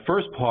in the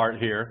first part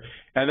here,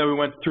 and then we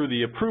went through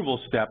the approval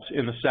steps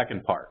in the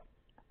second part.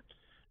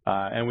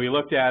 And we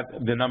looked at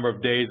the number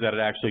of days that it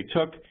actually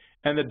took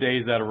and the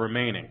days that are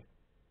remaining.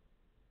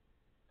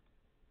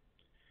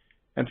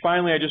 And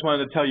finally, I just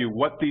wanted to tell you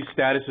what these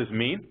statuses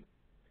mean,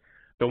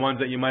 the ones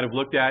that you might have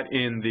looked at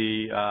in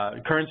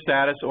the current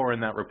status or in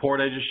that report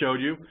I just showed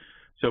you.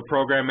 So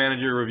Program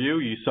Manager Review,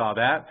 you saw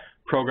that.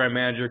 Program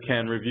Manager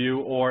can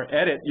review or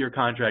edit your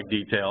contract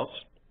details.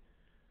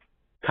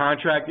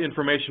 Contract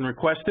Information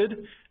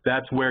Requested,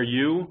 that's where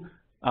you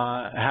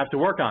have to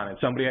work on it.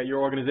 Somebody at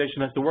your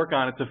organization has to work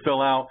on it to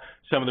fill out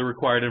some of the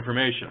required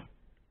information.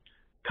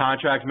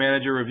 Contract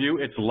Manager Review,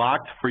 it's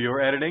locked for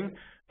your editing,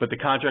 but the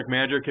contract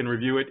manager can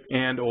review it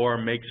and or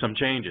make some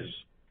changes.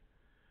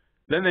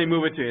 Then they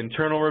move it to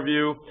internal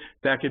review.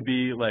 That could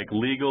be like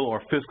legal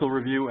or fiscal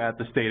review at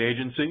the state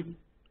agency.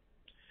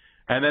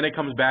 And then it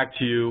comes back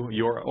to you,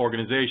 your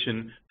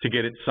organization, to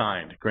get it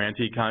signed.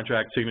 Grantee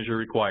contract signature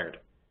required.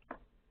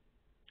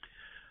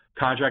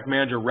 Contract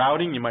manager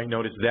routing, you might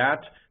notice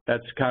that.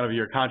 That's kind of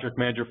your contract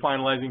manager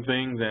finalizing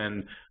things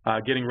and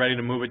getting ready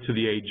to move it to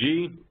the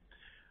AG.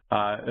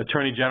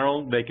 Attorney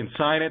General, they can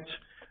sign it.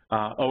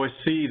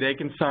 OSC, they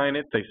can sign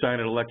it. They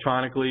sign it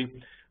electronically.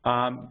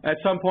 At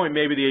some point,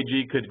 maybe the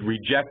AG could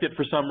reject it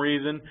for some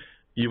reason.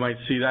 You might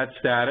see that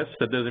status.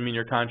 That doesn't mean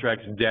your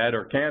contract's dead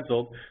or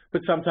canceled,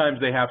 but sometimes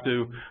they have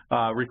to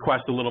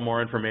request a little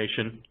more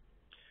information.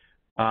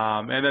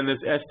 And then this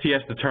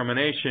STS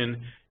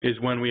determination is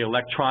when we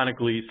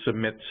electronically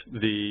submit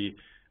the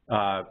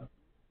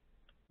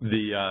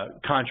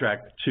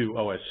contract to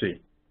OSC.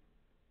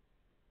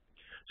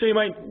 So you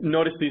might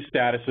notice these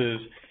statuses,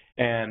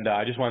 and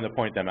I just wanted to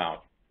point them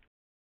out.